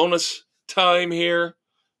bit of bonus time here.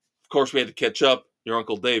 Of course, we had to catch up. Your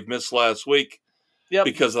Uncle Dave missed last week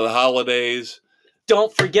because of the holidays.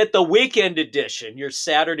 Don't forget the weekend edition, your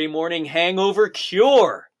Saturday morning hangover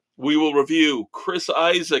cure. We will review Chris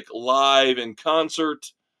Isaak live in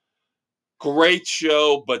concert. Great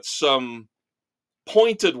show, but some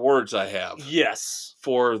pointed words I have. Yes.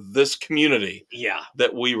 For this community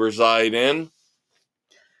that we reside in.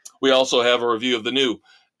 We also have a review of the new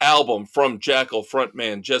album from Jackal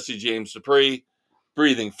frontman Jesse James Dupree,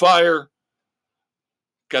 Breathing Fire.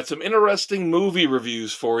 Got some interesting movie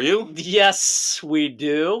reviews for you. Yes, we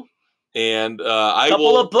do. And a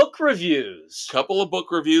couple of book reviews.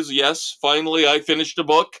 Yes, finally I finished a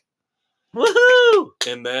book. Woohoo!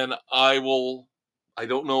 And then I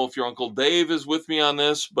don't know if your Uncle Dave is with me on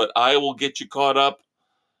this, but I will get you caught up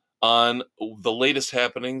on the latest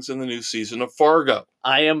happenings in the new season of Fargo.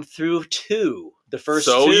 I am through 2. The first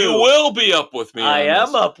so 2. You will be up with me. I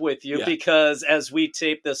am up with you because as we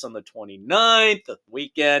tape this on the 29th, the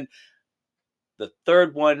weekend, the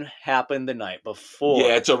third one happened the night before.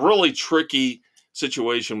 Yeah, it's a really tricky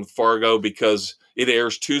situation with Fargo because it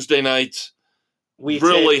airs Tuesday nights.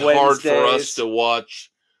 Really hard for us to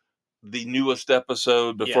watch the newest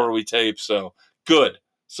episode before we tape. So good.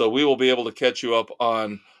 So we will be able to catch you up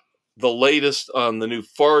on the latest on the new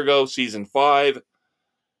Fargo season 5.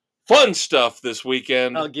 Fun stuff this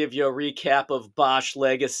weekend. I'll give you a recap of Bosch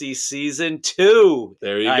Legacy season 2.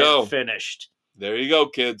 There you go. Finished. There you go,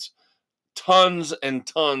 kids. Tons and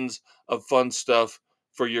tons of fun stuff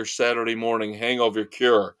for your Saturday morning hangover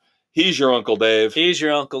cure. He's your Uncle Dave. He's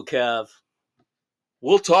your Uncle Kev.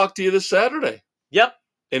 we'll talk to you this Saturday. Yep.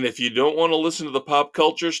 And if you don't want to listen to the pop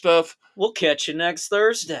culture stuff, we'll catch you next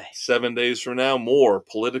Thursday. 7 days from now, more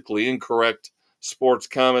politically incorrect sports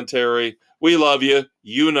commentary. We love you.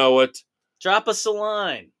 You know it. Drop us a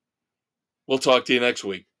line. We'll talk to you next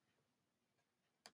week.